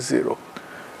moment here is 0.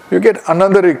 You get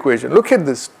another equation. Look at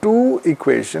this, two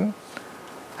equation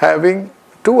having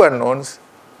two unknowns,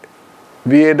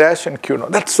 VA dash and Q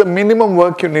naught. That's the minimum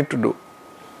work you need to do.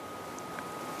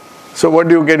 So what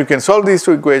do you get? You can solve these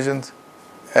two equations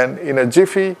and in a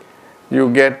jiffy you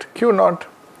get Q naught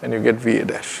and you get VA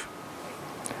dash.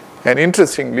 And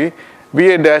interestingly,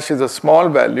 VA dash is a small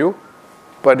value,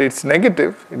 but it's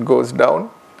negative, it goes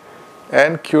down,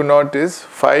 and Q naught is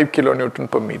 5 kilonewton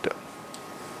per meter.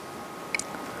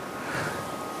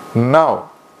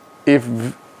 Now, if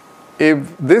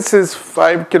this is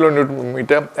 5 kilonewton per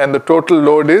meter and the total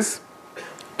load is,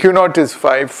 Q naught is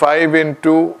 5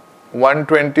 into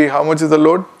 120, how much is the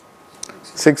load?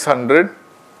 600.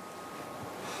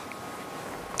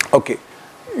 Okay,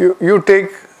 you take,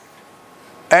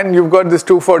 and you've got this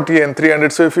 240 and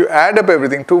 300, so if you add up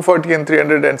everything, 240 and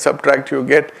 300 and subtract, you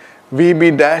get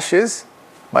VB dash is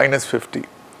minus 50.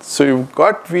 So you've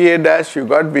got VA dash, you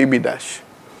got VB dash.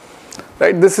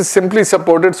 Right? This is simply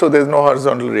supported, so there's no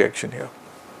horizontal reaction here.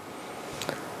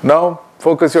 Now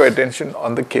focus your attention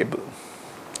on the cable.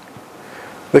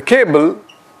 The cable,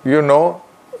 you know,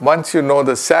 once you know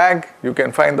the sag, you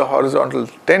can find the horizontal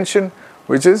tension,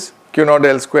 which is Q naught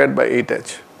L squared by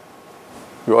 8H.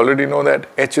 You already know that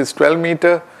H is 12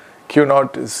 meter, Q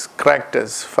naught is cracked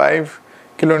as 5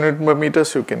 kilonewton per meter,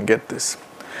 so you can get this.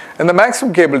 And the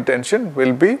maximum cable tension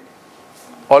will be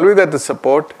always at the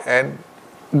support, and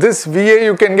this VA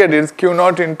you can get is Q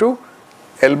naught into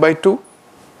L by 2.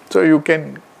 So you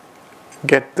can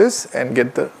get this and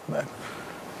get the,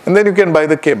 and then you can buy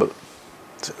the cable.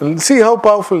 So see how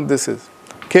powerful this is.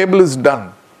 Cable is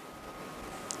done.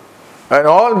 And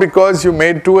all because you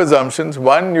made two assumptions.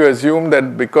 One, you assume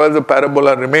that because the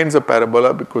parabola remains a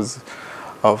parabola because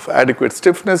of adequate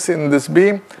stiffness in this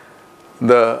beam,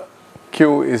 the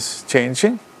Q is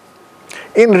changing.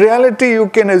 In reality, you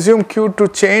can assume Q to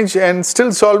change and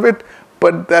still solve it,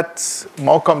 but that's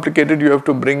more complicated. You have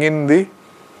to bring in the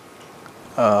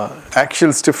axial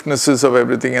stiffnesses of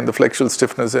everything and the flexural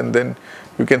stiffness, and then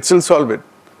you can still solve it,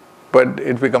 but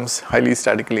it becomes highly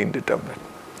statically indeterminate.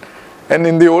 And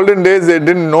in the olden days, they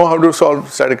didn't know how to solve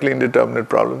statically indeterminate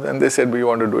problems, and they said, we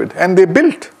want to do it. And they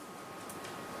built.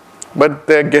 But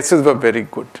their guesses were very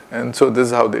good. And so this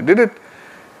is how they did it.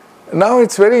 Now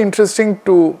it's very interesting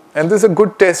to, and this is a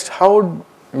good test, how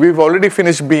we've already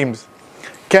finished beams.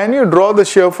 Can you draw the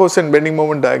shear force and bending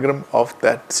moment diagram of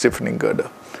that stiffening girder?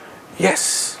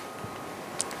 Yes.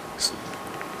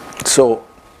 So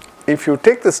if you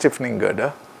take the stiffening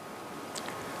girder,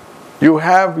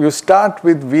 you start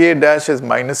with VA dash as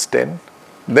minus 10,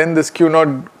 then this Q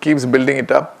naught keeps building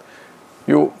it up.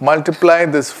 You multiply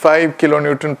this 5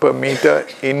 kilonewton per meter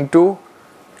into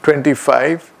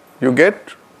 25, you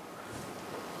get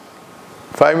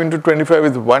 5 into 25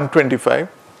 is 125,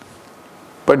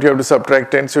 but you have to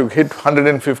subtract 10, so you hit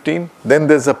 115. Then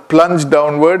there's a plunge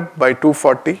downward by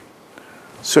 240,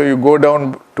 so you go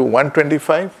down to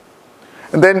 125.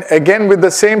 And then again with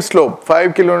the same slope,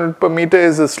 5 kilonewton per meter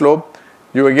is the slope,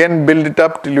 you again build it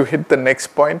up till you hit the next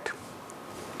point,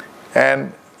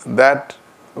 and that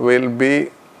will be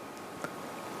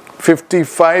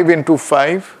 55 into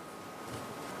 5,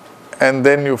 and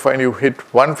then you find you hit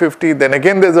 150. Then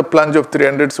again there's a plunge of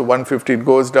 300, so 150, it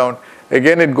goes down,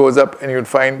 again it goes up, and you'll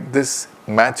find this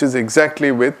matches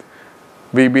exactly with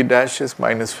VB dash is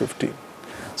minus 15.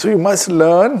 So you must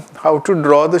learn how to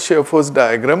draw the shear force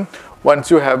diagram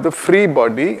once you have the free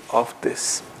body of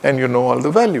this, and you know all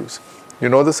the values. You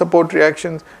know the support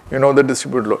reactions, you know the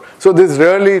distributed load. So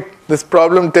this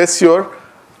problem tests your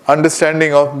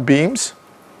understanding of beams,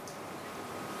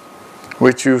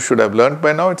 which you should have learned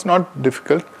by now. It's not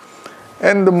difficult.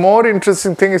 And the more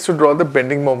interesting thing is to draw the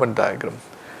bending moment diagram.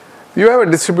 You have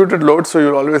a distributed load, so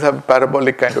you'll always have a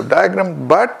parabolic kind of diagram,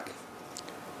 but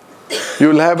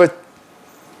you'll have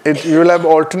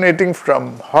alternating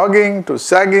from hogging to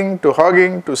sagging to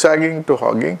hogging to sagging to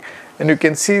hogging. And you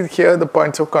can see here the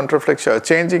points of contraflexion are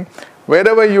changing.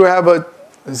 Wherever you have a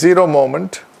zero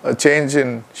moment, a change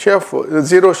in shear force,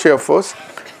 zero shear force,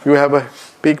 you have a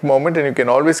peak moment, and you can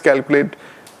always calculate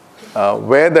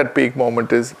where that peak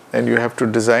moment is, and you have to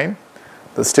design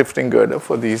the stiffening girder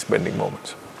for these bending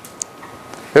moments.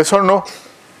 Yes or no?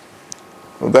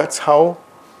 So that's how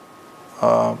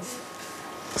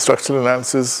structural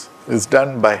analysis is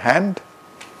done by hand,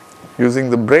 using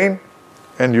the brain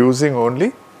and using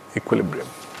only equilibrium.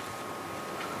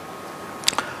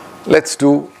 Let's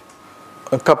do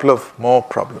a couple of more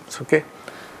problems, okay?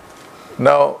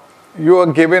 Now, you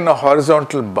are given a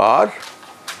horizontal bar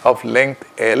of length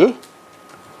L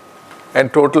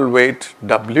and total weight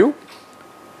W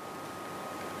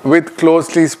with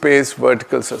closely spaced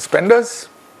vertical suspenders.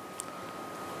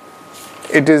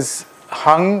 It is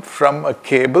hung from a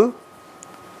cable,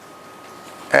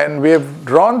 and we have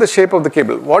drawn the shape of the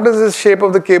cable. What is the shape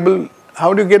of the cable?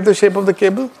 How do you get the shape of the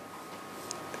cable?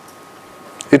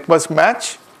 It must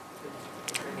match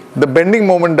the bending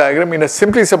moment diagram in a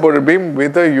simply supported beam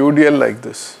with a UDL like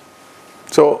this.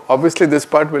 So obviously this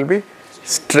part will be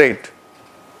straight.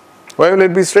 Why will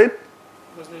it be straight?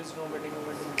 Because there is no bending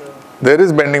moment in the... There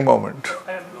is bending moment.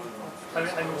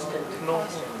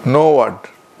 No what?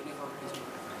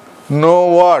 No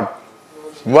what?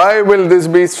 Why will this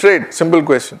be straight? Simple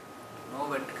question. No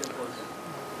vertical force.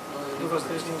 Because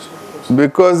there is no shear force.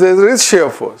 Because there is shear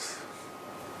force.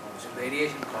 So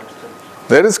variation constant.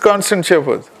 There is constant shear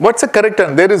force. What's the correct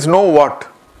answer? There is no what?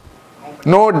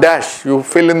 No dash. You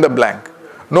fill in the blank.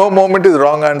 No moment is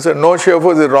wrong answer. No shear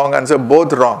force is wrong answer.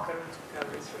 Both wrong.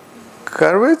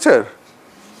 Curvature.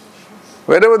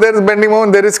 Wherever there is bending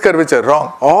moment, there is curvature.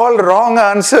 Wrong. All wrong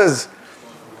answers.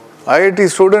 IIT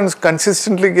students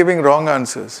consistently giving wrong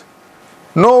answers.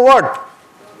 No what?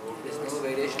 There is no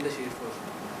variation in the shear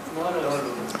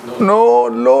force. No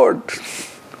load.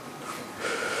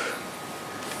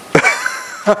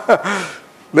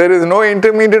 There is no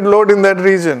intermediate load in that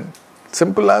region.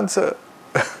 Simple answer.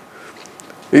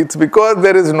 It's because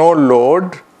there is no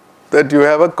load that you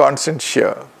have a constant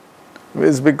shear.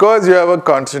 It's because you have a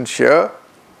constant shear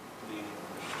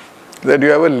that you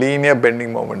have a linear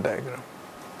bending moment diagram.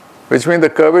 Which means the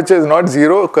curvature is not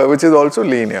zero, curvature is also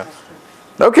linear.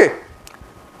 Okay.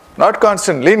 Not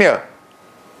constant, linear.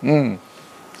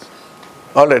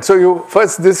 Alright, so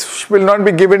this will not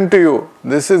be given to you.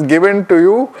 This is given to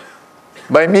you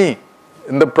by me.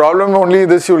 In the problem only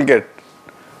this you will get.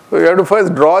 So you have to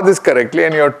first draw this correctly,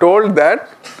 and you are told that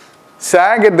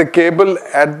sag at the cable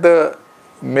at the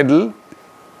middle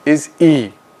is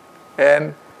E.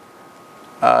 And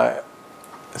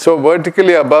so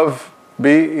vertically above B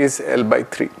is L by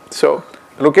 3. So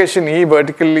location E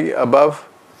vertically above,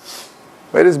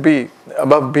 where is B?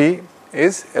 Above B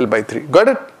is L by 3. Got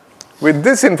it? With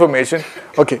this information,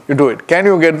 okay, you do it. Can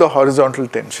you get the horizontal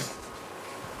tension?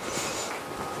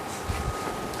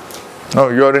 No,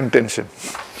 you are in tension.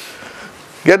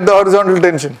 Get the horizontal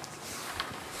tension.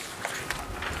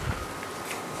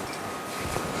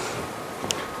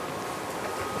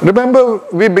 Remember,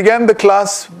 we began the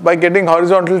class by getting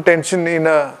horizontal tension in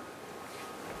a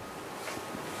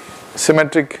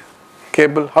symmetric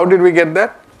cable. How did we get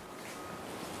that?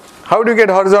 How do you get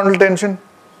horizontal tension?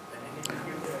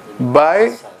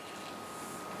 By,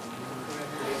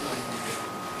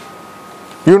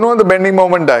 you know the bending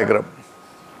moment diagram.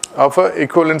 of a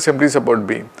equivalent simply support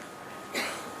beam.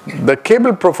 The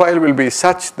cable profile will be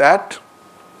such that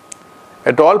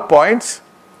at all points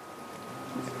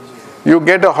you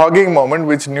get a hogging moment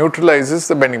which neutralizes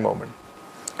the bending moment.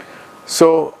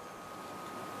 So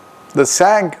the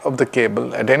sag of the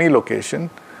cable at any location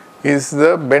is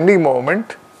the bending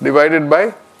moment divided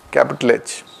by capital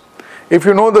H. If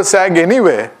you know the sag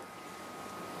anywhere,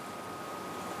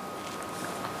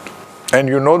 and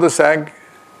you know the sag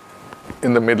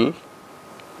in the middle,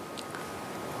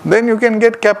 then you can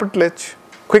get capital H.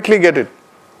 Quickly get it.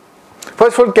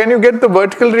 First of all, can you get the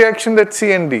vertical reaction at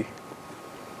C and D?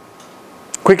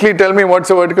 Quickly tell me what's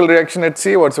the vertical reaction at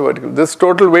C, what's the vertical? This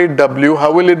total weight W,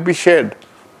 how will it be shared?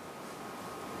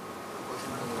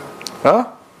 Huh?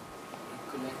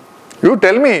 You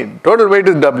tell me, total weight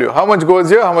is W. How much goes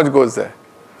here, how much goes there?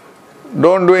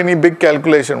 Don't do any big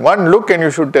calculation. One look and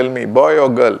you should tell me, boy or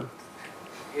girl.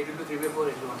 8 into 3 by 4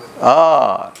 into 100.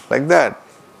 Ah, like that.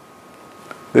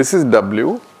 This is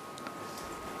W.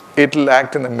 It will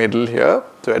act in the middle here,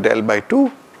 so at L by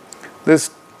 2.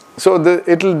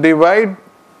 It will divide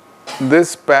this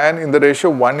span in the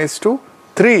ratio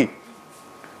 1:3.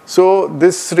 So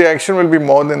this reaction will be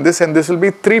more than this, and this will be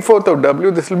 3/4 of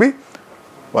W, this will be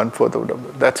 1/4 of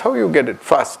W. That's how you get it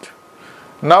fast.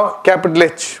 Now capital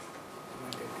H.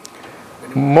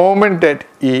 Moment at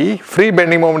E, free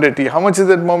bending moment at E. How much is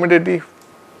that moment at E?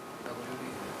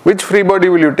 Which free body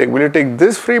will you take? Will you take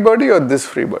this free body or this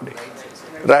free body?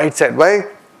 Right side. Why?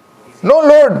 No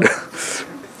load.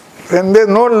 When there's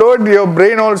no load, your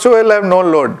brain also will have no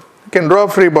load. You can draw a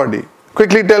free body.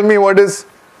 Quickly tell me what is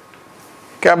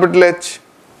capital H.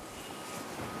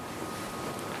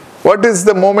 What is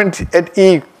the moment at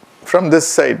E from this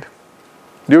side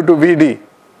due to VD?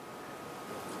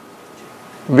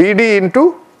 VD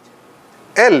into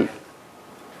L.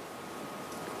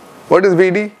 What is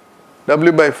VD?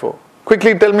 W by 4.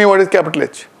 Quickly tell me what is capital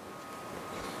H.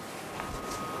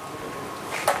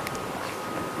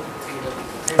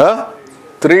 Huh?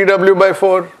 3W by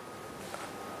 4.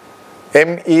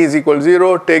 ME is equal to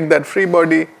 0. Take that free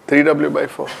body, 3W by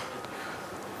 4.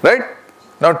 Right?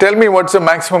 Now tell me what's the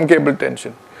maximum cable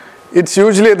tension. It's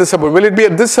usually at the support. Will it be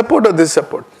at this support or this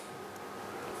support?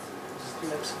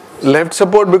 Left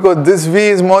support, because this V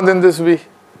is more than this V.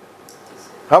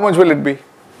 How much will it be?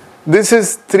 This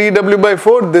is 3W by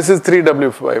 4, this is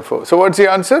 3W by 4. So what's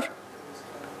the answer?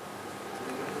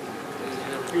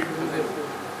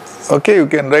 Okay, you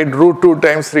can write root 2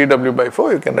 times 3W by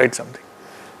 4, you can write something.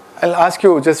 I'll ask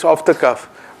you just off the cuff.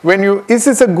 Is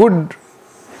this a good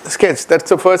sketch? That's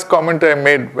the first comment I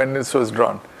made when this was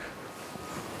drawn.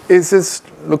 Is this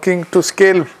looking to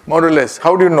scale more or less?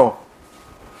 How do you know?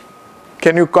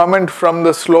 Can you comment from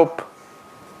the slope?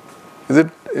 Is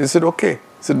it okay?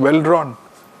 Is it well drawn?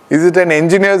 Is it an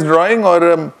engineer's drawing or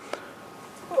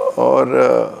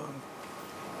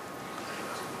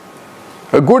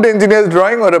a good engineer's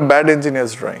drawing or a bad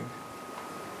engineer's drawing?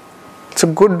 It's a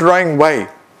good drawing. Why?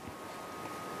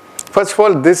 First of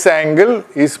all, this angle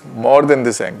is more than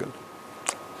this angle.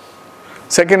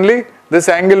 Secondly, this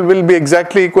angle will be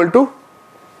exactly equal to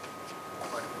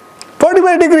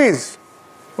 45 degrees.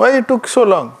 Why it took so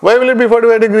long? Why will it be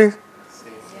 45 degrees?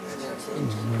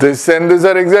 This and this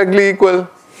are exactly equal.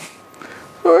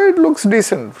 So it looks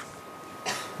decent.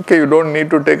 Okay, you don't need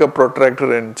to take a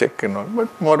protractor and check and all, but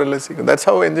more or less equal. That's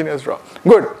how engineers draw.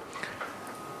 Good.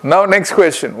 Now next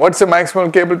question. What's the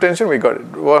maximum cable tension? We got it.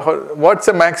 What's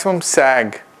the maximum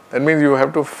sag? That means you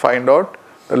have to find out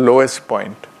the lowest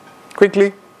point.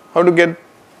 Quickly, how to get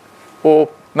O?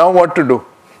 Now what to do?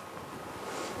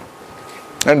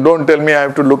 And don't tell me I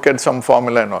have to look at some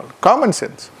formula and all. Common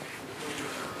sense.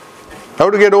 How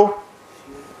to get O?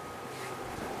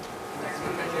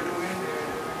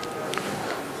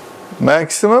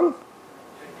 Maximum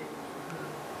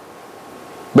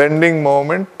bending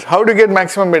moment. How do you get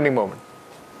maximum bending moment?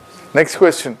 Next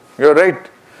question. You're right.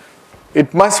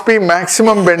 It must be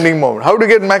maximum bending moment. How do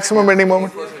you get maximum bending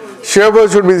moment? Shear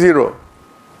force should be 0.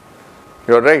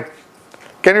 You're right.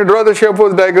 Can you draw the shear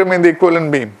force diagram in the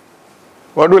equivalent beam?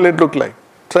 What will it look like?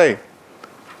 Try.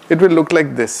 It will look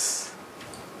like this.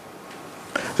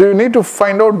 So you need to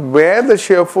find out where the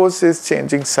shear force is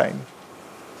changing sign.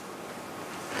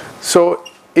 So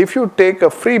if you take a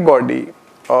free body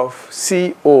of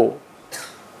CO,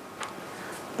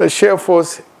 the shear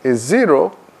force is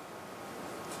 0,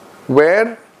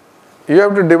 where you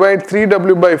have to divide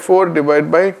 3W by 4 divided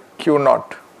by Q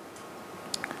naught.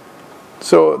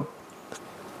 So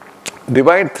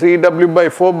divide 3W by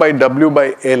 4 by W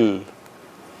by L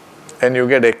and you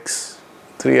get X,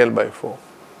 3L by 4.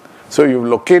 So you've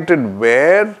located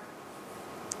where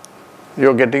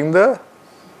you're getting the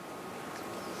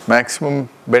maximum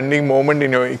bending moment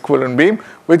in your equivalent beam,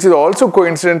 which is also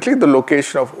coincidentally the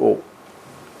location of O.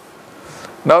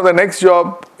 Now the next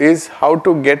job is how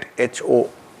to get HO.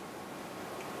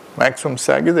 Maximum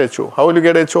sag is HO. How will you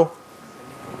get HO?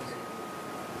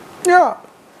 Yeah.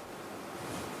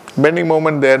 Bending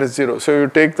moment there is 0. So you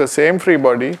take the same free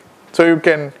body. So you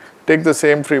can take the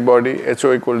same free body,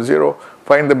 HO equals 0,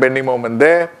 find the bending moment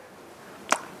there,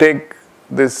 take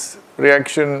this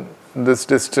reaction, this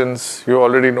distance, you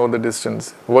already know the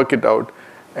distance, work it out,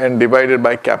 and divide it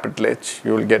by capital H,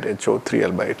 you will get HO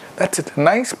 3L by 8. That's it.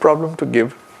 Nice problem to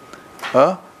give,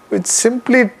 which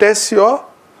simply tests your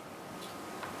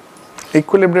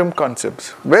equilibrium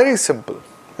concepts. Very simple.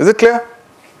 Is it clear?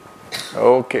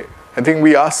 Okay. I think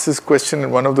we asked this question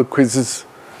in one of the quizzes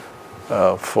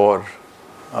for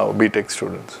our BTech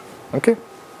students. Okay?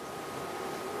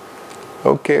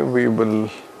 Okay, we will.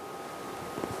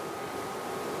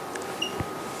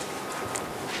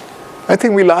 I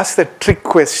think we'll ask that trick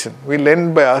question. We'll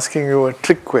end by asking you a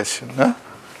trick question. Huh?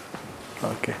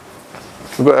 Okay.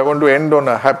 Because I want to end on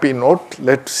a happy note.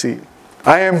 Let's see.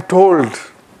 I am told,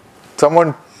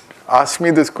 someone asked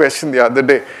me this question the other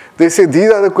day. They say these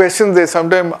are the questions they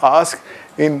sometimes ask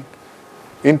in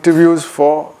interviews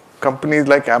for companies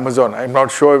like Amazon. I'm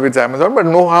not sure if it's Amazon, but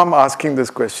no harm asking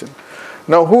this question.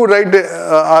 Now, who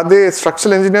are they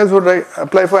structural engineers who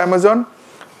apply for Amazon?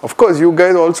 Of course, you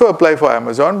guys also apply for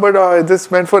Amazon, but this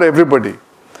is meant for everybody.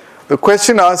 The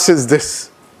question asked is this.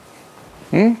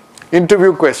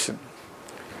 Interview question.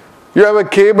 You have a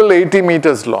cable 80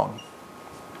 meters long.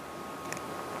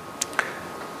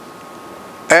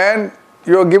 And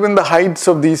you are given the heights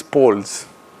of these poles.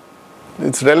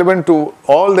 It's relevant to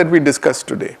all that we discussed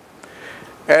today.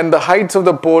 And the heights of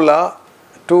the pole are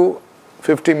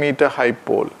 250-meter high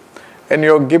pole. And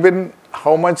you're given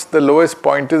how much the lowest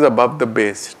point is above the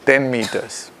base, 10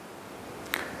 meters.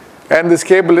 And this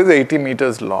cable is 80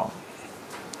 meters long.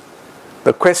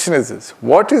 The question is this: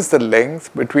 what is the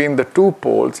length between the two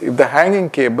poles if the hanging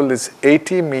cable is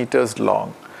 80 meters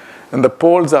long and the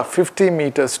poles are 50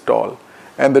 meters tall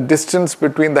and the distance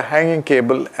between the hanging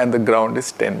cable and the ground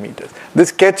is 10 meters? This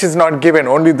sketch is not given,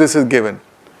 only this is given.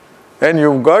 And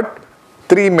you've got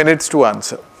 3 minutes to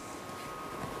answer.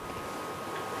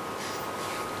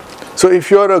 So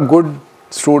if you're a good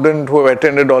student who have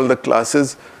attended all the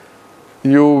classes,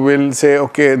 you will say,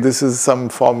 okay, this is some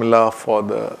formula for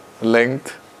the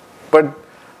length. But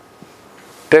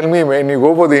tell me, when you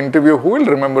go for the interview, who will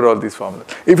remember all these formulas?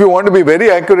 If you want to be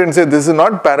very accurate and say this is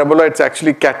not parabola, it's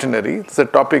actually catenary, it's a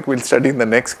topic we'll study in the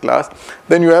next class,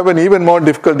 then you have an even more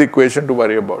difficult equation to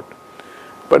worry about.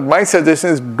 But my suggestion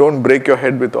is don't break your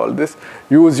head with all this.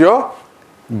 Use your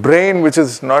brain, which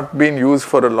has not been used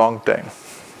for a long time.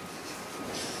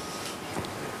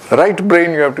 Right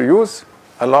brain you have to use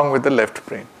along with the left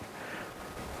brain.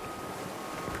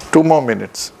 2 more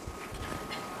minutes.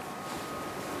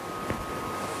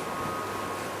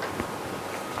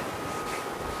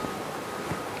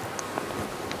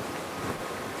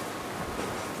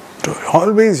 So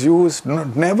always use,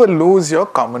 never lose your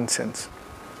common sense.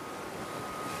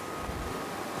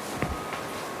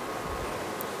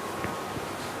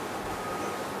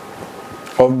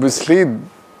 Obviously,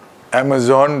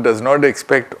 Amazon does not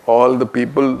expect all the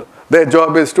people, their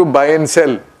job is to buy and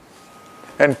sell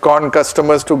and con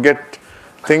customers to get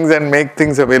things and make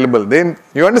things available. Then,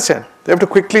 you understand, they have to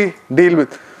quickly deal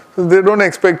with, so they don't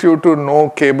expect you to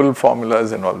know cable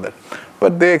formulas and all that,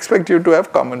 but they expect you to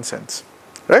have common sense,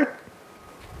 right?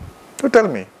 So tell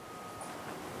me.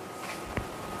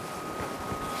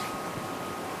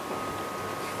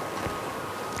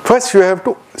 First you have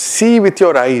to see with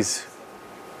your eyes,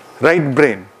 right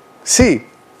brain. See.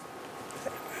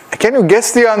 Can you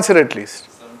guess the answer at least?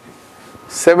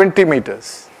 70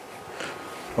 meters.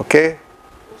 Okay.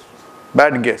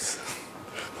 Bad guess.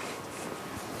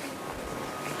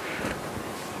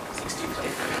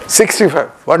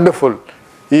 65. Wonderful.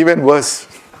 Even worse.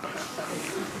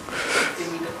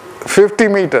 50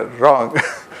 meter. Wrong.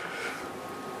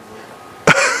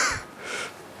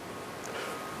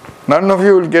 None of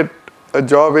you will get a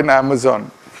job in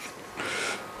Amazon.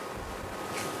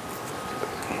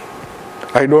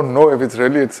 I don't know if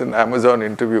it's an Amazon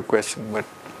interview question, but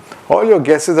all your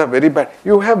guesses are very bad.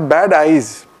 You have bad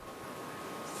eyes.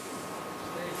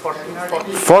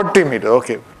 40 meters,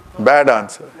 okay. Bad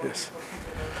answer, yes.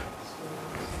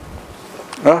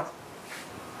 Huh?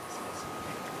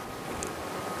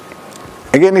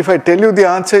 Again, if I tell you the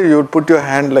answer, you would put your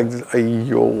hand like this.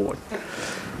 Ayyo.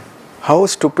 How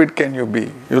stupid can you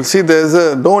be? You'll see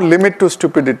there's no limit to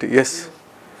stupidity. Yes?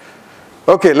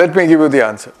 Okay, let me give you the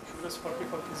answer.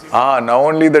 Now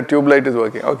only the tube light is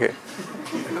working. Okay.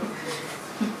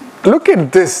 Look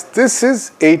at this. This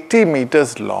is 80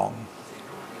 meters long.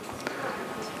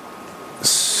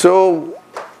 So,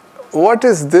 what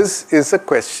is this is a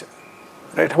question.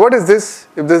 Right? What is this?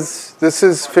 If this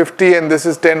is 50 and this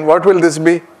is 10, what will this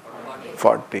be?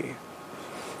 40.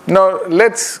 Now,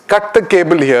 let's cut the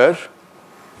cable here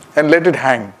and let it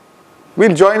hang.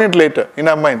 We'll join it later in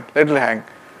our mind. Let it hang.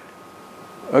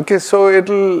 Okay, so it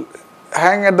will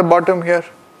hang at the bottom here.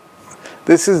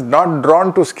 This is not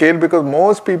drawn to scale because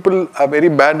most people are very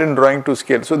bad in drawing to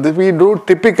scale. So we do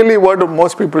typically what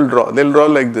most people draw. They'll draw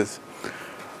like this.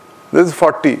 This is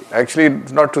 40. Actually,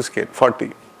 it's not to scale,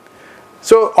 40.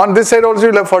 So on this side also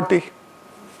you'll have 40.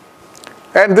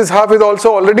 And this half is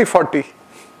also already 40.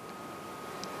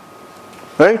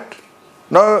 Right?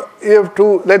 Now you have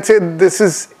to, let's say this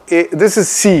is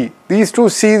C. These two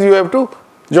C's you have to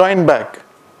join back.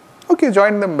 Okay,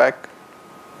 join them back.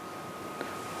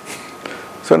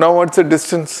 So now what's the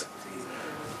distance?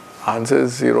 Answer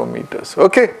is 0 meters.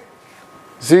 Okay.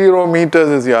 0 meters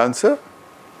is the answer.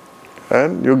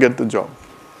 And you get the job.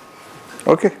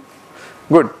 Okay.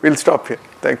 Good. We'll stop here.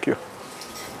 Thank you.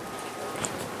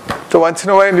 So once in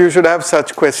a while you should have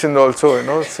such questions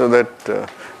also, so that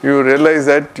you realize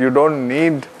that you don't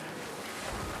need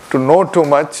to know too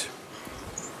much,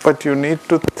 but you need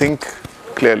to think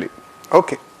clearly.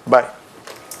 Okay. Bye.